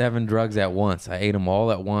 I've done 7 drugs at once. I ate them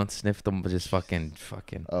all at once, sniffed them, just fucking.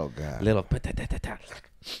 Oh God. Little.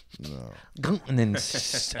 No. And then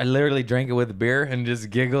I literally drank it with beer and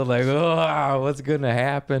just giggled like, oh, what's gonna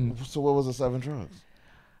happen? So what was the 7 drugs?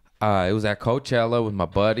 It was at Coachella with my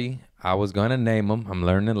buddy. I was gonna name them. I'm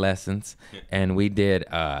learning lessons, and we did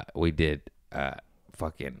fucking.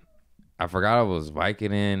 I forgot it was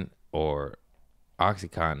Vicodin or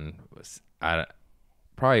OxyContin.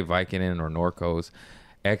 Probably Vicodin or Norcos,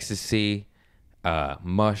 ecstasy,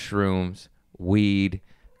 mushrooms, weed,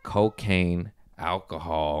 cocaine,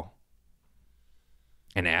 alcohol,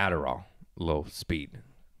 and Adderall, low speed.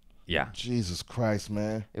 Yeah. Jesus Christ,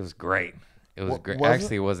 man. It was great. It was great. Was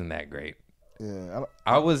Actually, it? It wasn't that great. Yeah.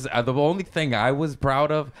 I was the only thing I was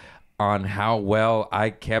proud of on how well I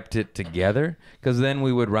kept it together, because then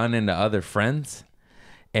we would run into other friends,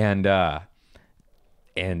 and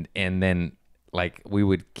then like we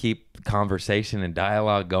would keep conversation and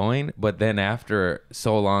dialogue going, but then after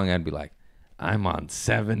so long I'd be like, I'm on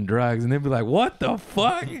 7 drugs, and they'd be like, what the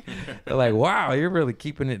fuck? They're like, wow, you're really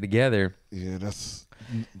keeping it together. Yeah,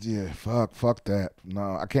 fuck that.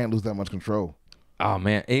 No, I can't lose that much control. Oh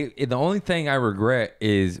man, the only thing I regret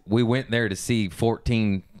is we went there to see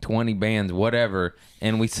 14, 20 bands, whatever,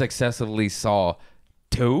 and we successfully saw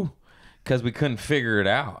 2 because we couldn't figure it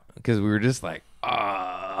out, because we were just like,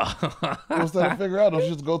 What's that to figure out? Don't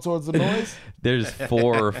you just go towards the noise? There's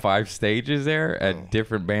 4 or 5 stages there at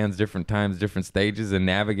different bands, different times, different stages, and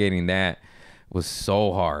navigating that was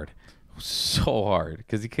so hard. So hard,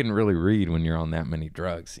 because you couldn't really read when you're on that many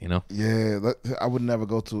drugs, you know? Yeah, I would never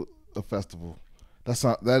go to a festival.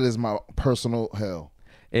 That is my personal hell.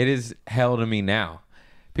 It is hell to me now.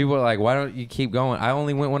 People are like, why don't you keep going? I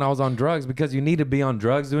only went when I was on drugs, because you need to be on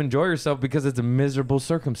drugs to enjoy yourself, because it's miserable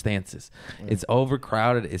circumstances. It's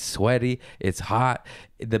overcrowded. It's sweaty. It's hot.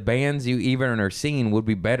 The bands you even are seeing would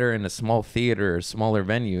be better in a small theater or smaller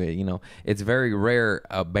venue. You know, it's very rare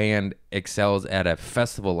a band excels at a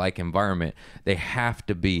festival-like environment. They have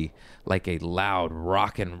to be like a loud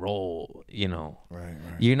rock and roll, you know. Right.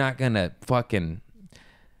 You're not going to fucking...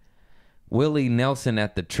 Willie Nelson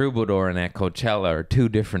at the Troubadour and at Coachella are 2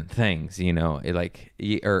 different things, you know.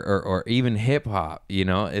 Or even hip hop, you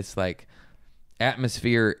know. It's like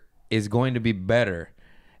atmosphere is going to be better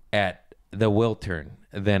at the Wiltern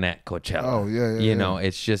than at Coachella. Oh yeah. You know,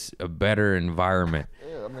 it's just a better environment.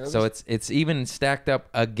 Yeah, I mean, so it's even stacked up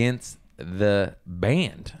against the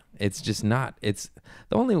band. It's just not. It's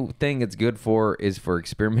the only thing it's good for is for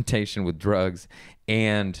experimentation with drugs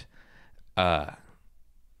and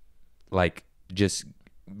like just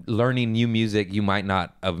learning new music you might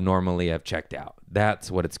not have normally have checked out.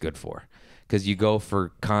 That's what it's good for. Because you go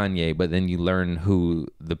for Kanye, but then you learn who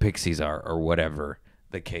the Pixies are or whatever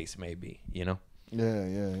the case may be, you know?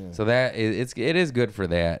 Yeah. So it is good for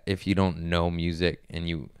that if you don't know music and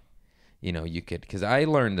you could, because I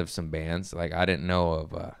learned of some bands, like I didn't know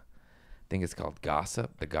of, I think it's called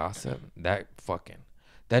Gossip, The Gossip.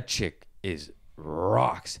 That chick is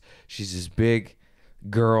rocks. She's this big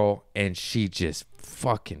girl and she just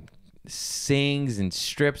fucking sings and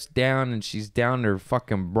strips down and she's down to her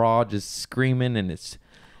fucking bra just screaming and it's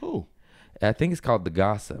I think it's called The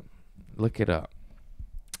Gossip. Look it up.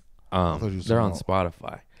 They're on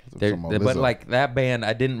Spotify. But like that band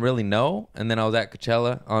I didn't really know, and then I was at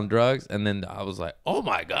Coachella on drugs and then I was like, oh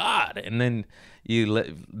my god, and then you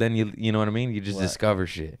know what I mean, you just discover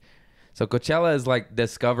shit. So Coachella is like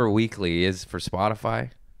Discover Weekly is for Spotify.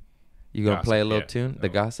 You gonna play a little tune? The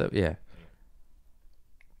Gossip, yeah.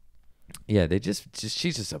 Yeah, they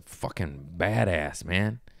she's just a fucking badass,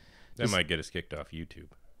 man. That might get us kicked off YouTube.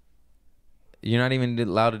 You're not even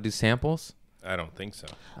allowed to do samples? I don't think so.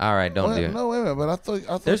 All right, don't do it. No, wait a minute. But I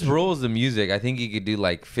thought There's rules of music. I think you could do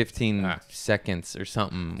like 15 seconds or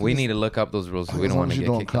something. We need to look up those rules. So we don't want to get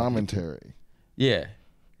kicked off. Commentary. Yeah.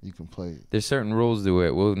 You can play it. There's certain rules to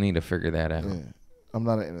it. We'll need to figure that out. Yeah. I'm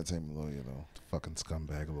not an entertainment lawyer though. Fucking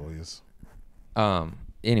scumbag lawyers.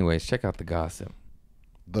 Anyways, check out The Gossip.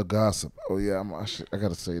 The Gossip. Oh yeah, I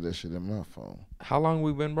gotta say that shit in my phone. How long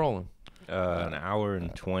we been rolling? An hour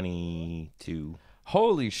and 22.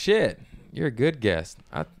 Holy shit. You're a good guest.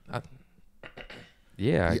 I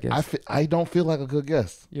guess. I don't feel like a good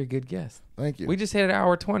guest. You're a good guest. Thank you. We just hit an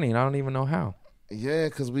hour 20 and I don't even know how. Yeah,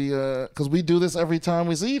 cause we do this every time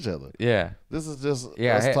we see each other. Yeah. This is just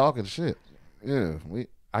us talking shit. Yeah,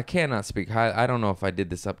 I cannot speak high. I don't know if I did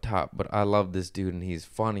this up top, but I love this dude and he's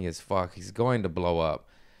funny as fuck. He's going to blow up.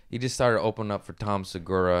 He just started opening up for Tom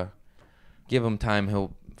Segura. Give him time,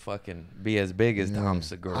 he'll fucking be as big as Tom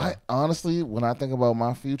Segura. I honestly, when I think about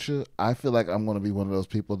my future, I feel like I'm gonna be one of those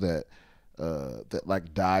people that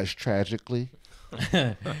like dies tragically.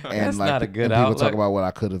 And That's like, not a good and people outlook. talk about what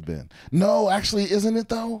I could have been. No, actually, isn't it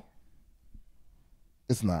though?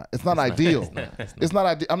 It's not. It's not ideal. It's not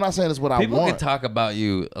ideal. I'm not saying it's what People I want. can talk about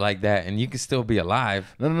you like that and you can still be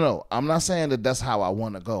alive. No. I'm not saying that that's how I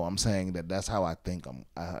want to go. I'm saying that that's how I think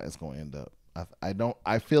it's going to end up.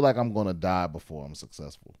 I feel like I'm going to die before I'm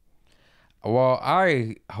successful. Well,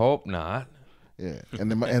 I hope not. Yeah,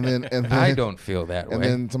 and then I don't feel that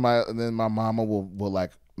way. And then my mama will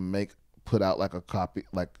like put out like a copy,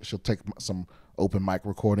 like she'll take some open mic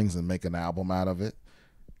recordings and make an album out of it.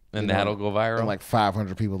 And that'll go viral. And like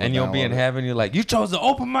 500 people. And you'll be in heaven. You're like, you chose the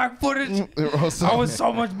open mic footage. I was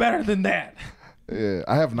so much better than that. Yeah,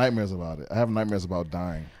 I have nightmares about it. I have nightmares about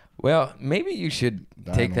dying. Well, maybe you should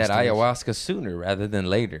take on that stage. ayahuasca sooner rather than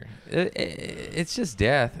later. It's just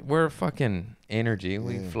death. We're fucking energy.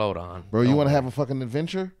 We float on. Bro, you want to have a fucking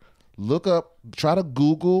adventure? Try to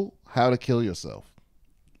Google how to kill yourself.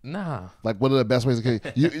 Nah. Like, what are the best ways to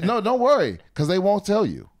kill you? No, don't worry, because they won't tell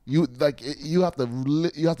you. You have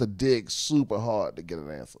to dig super hard to get an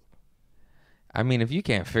answer. I mean, if you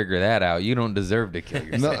can't figure that out, you don't deserve to kill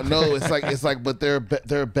yourself. No, it's like, but there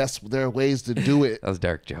are ways to do it. That was a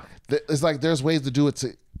dark joke. It's like there's ways to do it.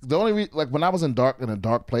 The only like when I was in a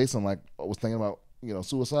dark place and like I was thinking about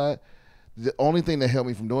suicide, the only thing that helped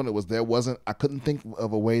me from doing it was I couldn't think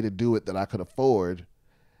of a way to do it that I could afford,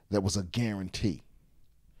 that was a guarantee.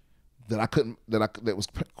 That was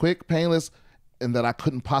quick, painless, and that I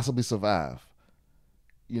couldn't possibly survive.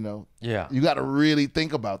 Yeah. You got to really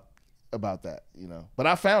think about that, But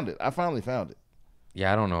I found it. I finally found it.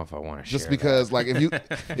 Yeah, I don't know if I want to share Just because, that. like,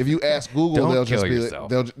 if you ask Google, Don't they'll just kill be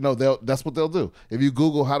yourself. like, that's what they'll do. If you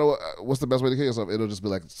Google what's the best way to kill yourself, it'll just be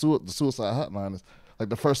like the suicide hotline is like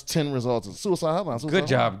the first 10 results is suicide hotline. Good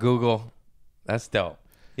job, Google. That's dope.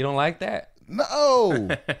 You don't like that? No,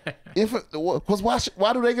 because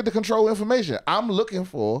why do they get to control information? I'm looking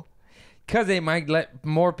for. Because they might let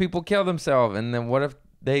more people kill themselves, and then what if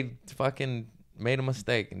they fucking made a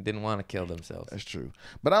mistake and didn't want to kill themselves? That's true,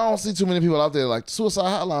 but I don't see too many people out there like suicide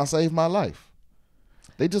hotline saved my life.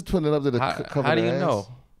 They just putting it up there to cover How do their you ass. know?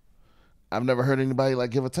 I've never heard anybody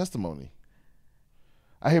like give a testimony.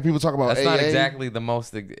 I hear people talk about That's AA, not exactly the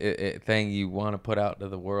most thing you want to put out to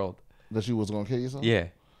the world. that you was gonna kill yourself. Yeah.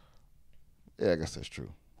 Yeah, I guess that's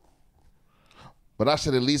true. But I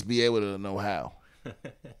should at least be able to know how.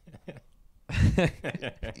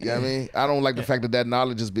 You know what I mean? I don't like the fact that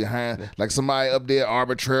knowledge is behind. Like somebody up there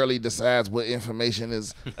arbitrarily decides what information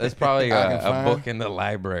is. It's probably I can a find. book in the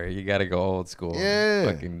library. You got to go old school.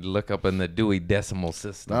 Yeah. Fucking look up in the Dewey Decimal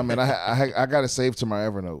System. No, man, I got it saved to my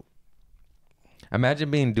Evernote.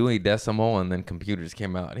 Imagine being Dewey Decimal and then computers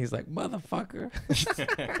came out and he's like, motherfucker.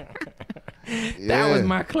 That was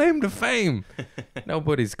my claim to fame.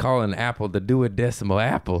 Nobody's calling Apple the Dewey Decimal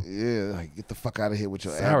Apple. Yeah, like get the fuck out of here with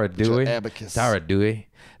your Sorry, with your Dewey. abacus. Sorry, Dewey.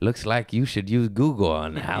 Looks like you should use Google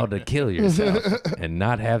on how to kill yourself and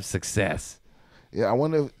not have success. Yeah, I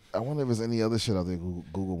wonder if there's any other shit out there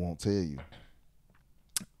Google won't tell you.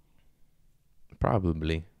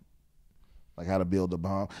 Probably. Like how to build a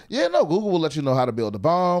bomb. Yeah, no, Google will let you know how to build a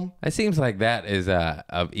bomb. It seems like that is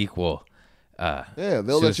of equal. Yeah,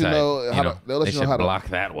 they'll let you suicide. know how to. They'll let they you know should how to block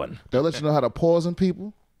that one. They'll let you know how to poison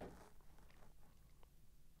people.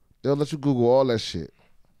 They'll let you Google all that shit.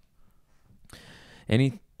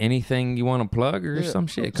 Anything you want to plug or some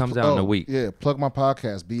shit? It comes out in a week. Yeah, plug my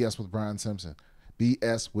podcast, BS with Brian Simpson.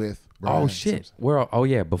 BS with Brian Oh shit!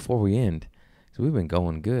 Simpson. Before we end, so we've been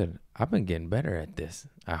going good. I've been getting better at this.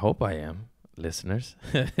 I hope I am, listeners.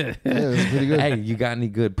 Yeah, it's pretty good. Hey, you got any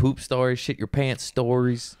good poop stories, shit your pants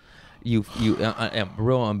stories? You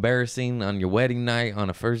real embarrassing on your wedding night, on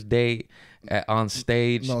a first date, on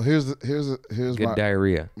stage. No, here's Good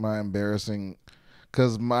diarrhea. my embarrassing,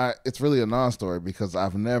 because it's really a non-story because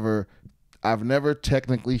I've never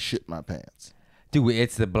technically shit my pants. Dude,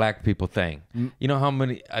 it's the black people thing. You know how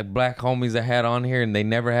many black homies I had on here and they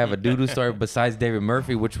never have a doo-doo story besides David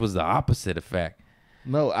Murphy, which was the opposite effect.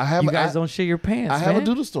 No, I have. You guys don't shit your pants, I have man. a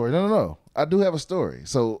doodle story. No. I do have a story.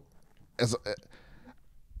 So, so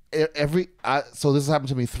this has happened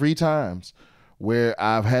to me 3 times where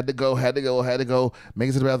I've had to go, make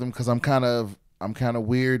it to the bathroom because I'm kind of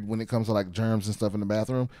weird when it comes to like germs and stuff in the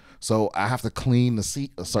bathroom. So I have to clean the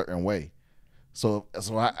seat a certain way. So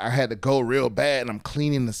I had to go real bad, and I'm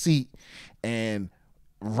cleaning the seat, and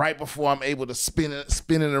right before I'm able to spin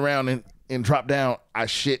it around and drop down, I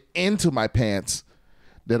shit into my pants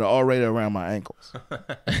that are already around my ankles.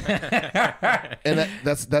 And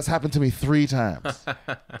that's happened to me 3 times,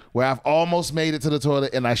 where I've almost made it to the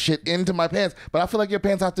toilet and I shit into my pants, but I feel like your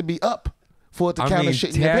pants have to be up for it to count as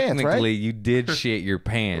shit in your pants, right? Technically, you did shit your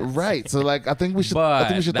pants. Right. So like, I think we should. But I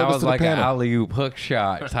think we should that throw this was to the like an panel. alley-oop hook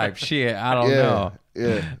shot type shit. I don't Yeah, know.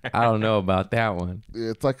 yeah. I don't know about that one.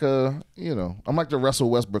 It's like I'm like the Russell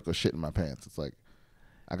Westbrook of shit in my pants. It's like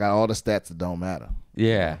I got all the stats that don't matter.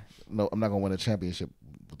 Yeah. No, I'm not gonna win a championship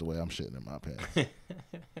with the way I'm shitting in my pants.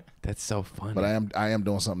 That's so funny. But I am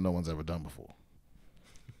doing something no one's ever done before.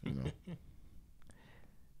 You know.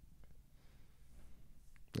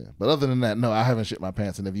 Yeah. But other than that, no, I haven't shit my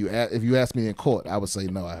pants. And if you ask me in court, I would say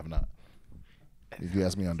no, I have not. If you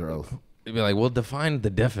ask me under oath. They'd be like, well, define the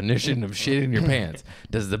definition of shit in your pants.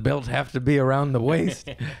 Does the belt have to be around the waist?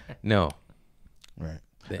 No. Right.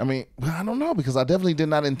 I mean, I don't know, because I definitely did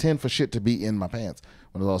not intend for shit to be in my pants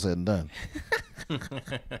when it was all said and done.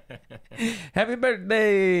 Happy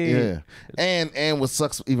birthday. Yeah. And what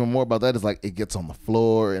sucks even more about that is like it gets on the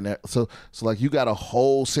floor and so like you got a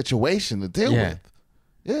whole situation to deal with.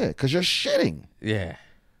 Yeah, because you're shitting. Yeah.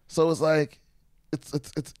 So it's like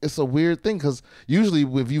it's a weird thing, because usually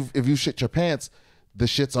if you shit your pants, the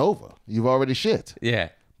shit's over. You've already shit. Yeah.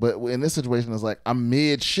 But in this situation, it's like I'm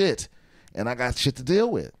mid shit and I got shit to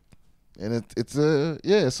deal with, and it's an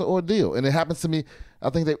ordeal. And it happens to me.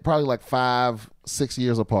 I think they probably like 5-6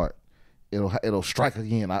 years apart. It'll strike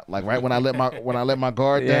again. Like right when I let my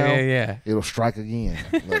guard down. Yeah. It'll strike again.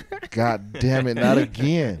 Like, God damn it, not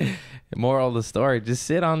again. Moral of the story: just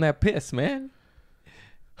sit on that piss, man.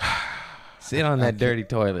 Sit on that dirty I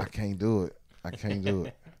toilet. can't do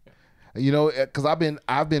it. You know, because I've been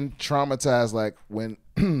traumatized. Like when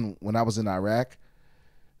I was in Iraq.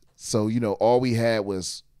 So all we had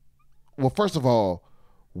was, well, first of all,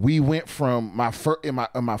 we went from in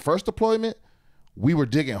my first deployment, we were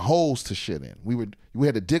digging holes to shit in. We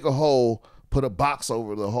had to dig a hole, put a box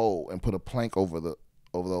over the hole, and put a plank over the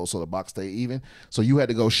hole so the box stayed even. So you had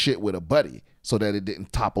to go shit with a buddy so that it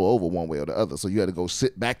didn't topple over one way or the other. So you had to go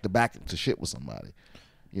sit back to back to shit with somebody.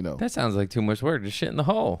 That sounds like too much work. Just shit in the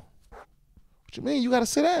hole. What you mean? You got to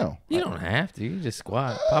sit down. You don't have to. You just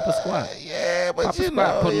squat. Pop a squat. Yeah, but Pop a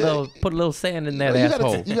squat. Put a little sand in that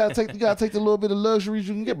asshole. You gotta take the little bit of luxuries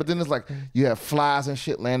you can get. But then it's like you have flies and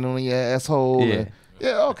shit landing on your asshole. Yeah.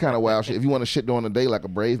 And, all kind of wild shit. If you want to shit during the day like a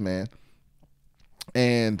brave man.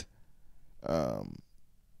 And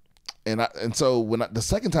so when the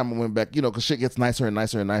second time I went back, because shit gets nicer and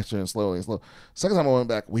nicer and nicer and slowly and slow. Second time I went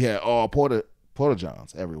back, we had all porta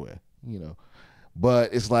johns everywhere.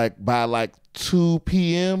 But it's like by like 2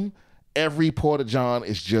 p.m., every Porta John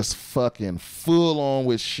is just fucking full on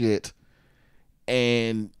with shit.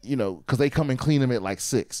 And, you know, because they come and clean them at like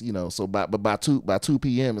 6, you know. So by 2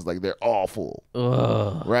 p.m., it's like they're all full.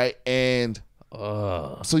 Ugh. Right? And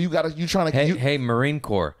so you trying to... Hey, Marine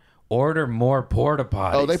Corps, order more porta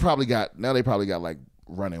potties. Oh, they probably got like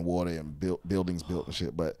running water and buildings built and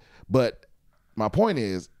shit. But my point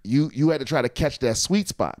is, you had to try to catch that sweet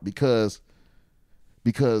spot because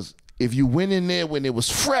if you went in there when it was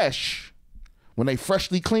fresh, when they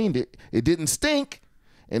freshly cleaned it, it didn't stink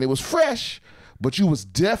and it was fresh, but you was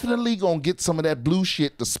definitely gonna get some of that blue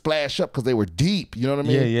shit to splash up because they were deep. You know what I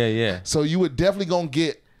mean? Yeah. So you were definitely gonna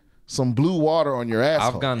get some blue water on your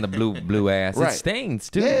asshole. I've gone the blue ass. Right. It stains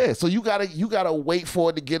too. Yeah, so you gotta wait for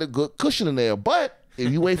it to get a good cushion in there. But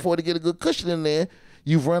if you wait for it to get a good cushion in there,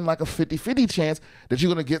 you've run like a 50-50 chance that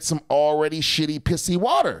you're gonna get some already shitty, pissy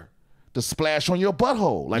water to splash on your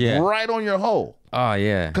butthole, like right on your hole. Oh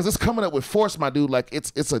yeah. Because it's coming up with force, my dude. Like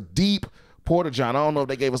it's a deep Porta John. I don't know if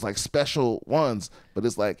they gave us like special ones, but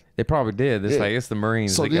it's like They probably did. It's Yeah. like it's the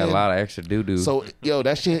Marines. So they got a then- lot of extra doo doo. so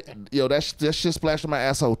that shit splashed on my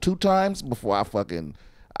asshole 2 times before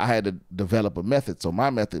I had to develop a method. So my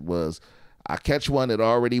method was I catch one that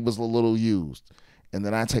already was a little used, and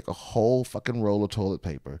then I take a whole fucking roll of toilet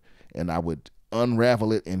paper and I would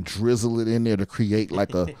unravel it and drizzle it in there to create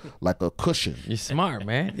like a cushion. You're smart,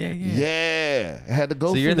 man. Yeah. Yeah, I had to go.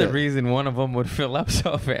 So through you're the that. reason one of them would fill up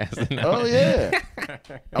so fast. Oh yeah,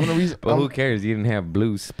 I'm the reason. But who cares? You didn't have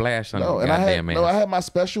blue splash on No, your and I goddamn had ass. my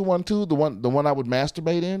special one too. The one I would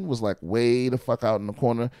masturbate in was like way the fuck out in the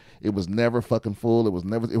corner. It was never fucking full.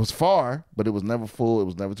 It was far, but it was never full. It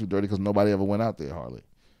was never too dirty because nobody ever went out there hardly.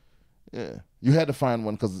 Yeah, you had to find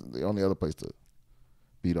one because the only other place to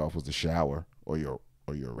beat off was the shower or your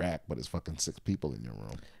rack, but it's fucking 6 people in your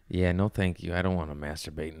room. Yeah, no thank you. I don't want to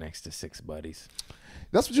masturbate next to 6 buddies.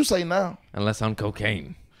 That's what you say now. Unless on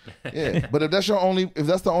cocaine. Yeah, but if that's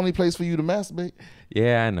the only place for you to masturbate,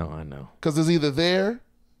 Yeah, I know. because it's either there,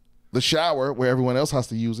 the shower where everyone else has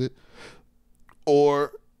to use it,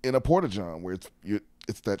 or in a Porta John where it's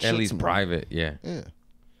that shit At least smell. private, yeah. Yeah.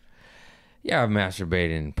 Yeah, I've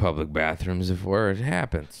masturbated in public bathrooms before it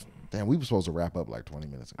happens. Damn, we were supposed to wrap up like 20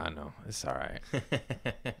 minutes ago. I know. It's all right.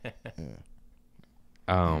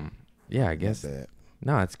 Yeah, I guess. Bad.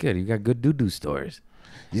 No, it's good. You got good doo-doo stories.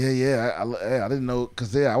 Yeah. I didn't know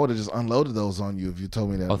because I would have just unloaded those on you if you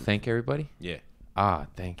told me that. Oh, thank everybody? Yeah. Ah,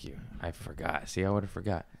 thank you. I forgot. See, I would have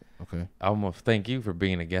forgot. Okay. I almost thank you for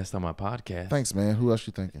being a guest on my podcast. Thanks, man. Who else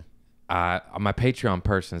you thinking? My Patreon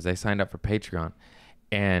persons, they signed up for Patreon,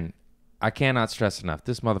 and I cannot stress enough,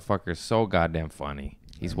 this motherfucker is so goddamn funny.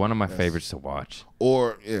 He's one of my favorites to watch.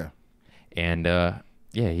 Or yeah. And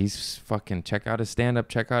he's fucking, check out his stand-up,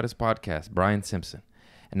 check out his podcast, Brian Simpson.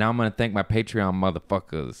 And now I'm going to thank my Patreon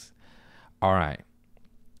motherfuckers. All right.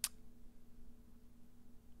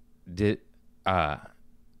 Do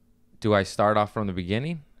I start off from the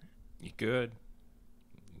beginning? You could.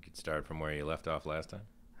 You could start from where you left off last time.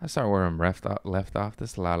 I start where I'm left off.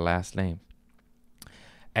 This is a lot of last names.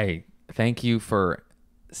 Hey, thank you for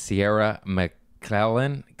Sierra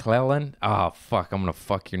McClellan. Oh, fuck. I'm going to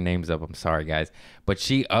fuck your names up. I'm sorry, guys. But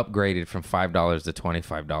she upgraded from $5 to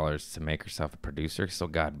 $25 to make herself a producer. So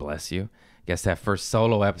God bless you. Guess that first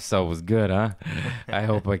solo episode was good, huh? I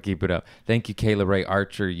hope I keep it up. Thank you, Kayla Ray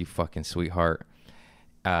Archer, you fucking sweetheart.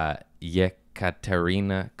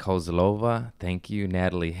 Yekaterina Kozlova, thank you.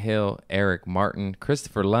 Natalie Hill, Eric Martin,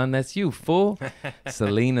 Christopher Lund, that's you, fool.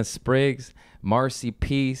 Selena Spriggs, Marcy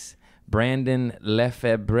Peace, Brandon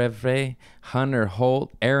Lefebvre, Hunter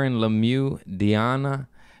Holt, Aaron Lemieux, Deanna,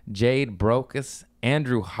 Jade Brokus,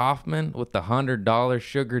 Andrew Hoffman with the $100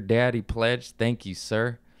 Sugar Daddy pledge. Thank you,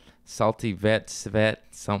 sir. Salty Svet,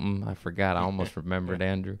 something I forgot. I almost remembered,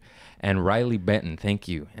 Andrew. And Riley Benton, thank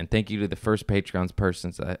you. And thank you to the first Patreon's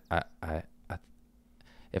persons.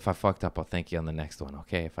 If I fucked up, I'll thank you on the next one,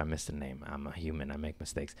 okay? If I missed a name, I'm a human. I make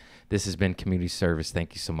mistakes. This has been Community Service.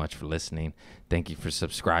 Thank you so much for listening. Thank you for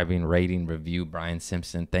subscribing, rating, review. Brian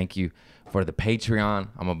Simpson, thank you for the Patreon.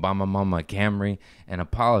 I'm going to buy my mama a Camry and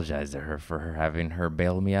apologize to her for having her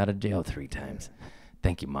bail me out of jail 3 times.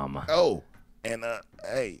 Thank you, mama. Oh, and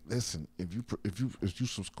hey, listen, if you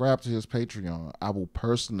subscribe to his Patreon, I will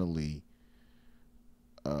personally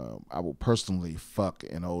fuck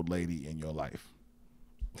an old lady in your life.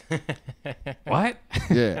 What?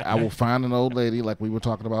 Yeah, I will find an old lady like we were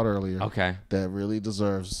talking about earlier. Okay. That really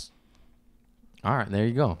deserves. All right, there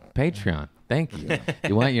you go. Patreon. Thank you.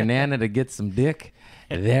 You want your Nana to get some dick?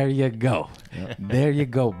 There you go. There you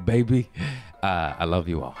go, baby. I love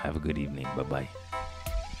you all. Have a good evening. Bye-bye.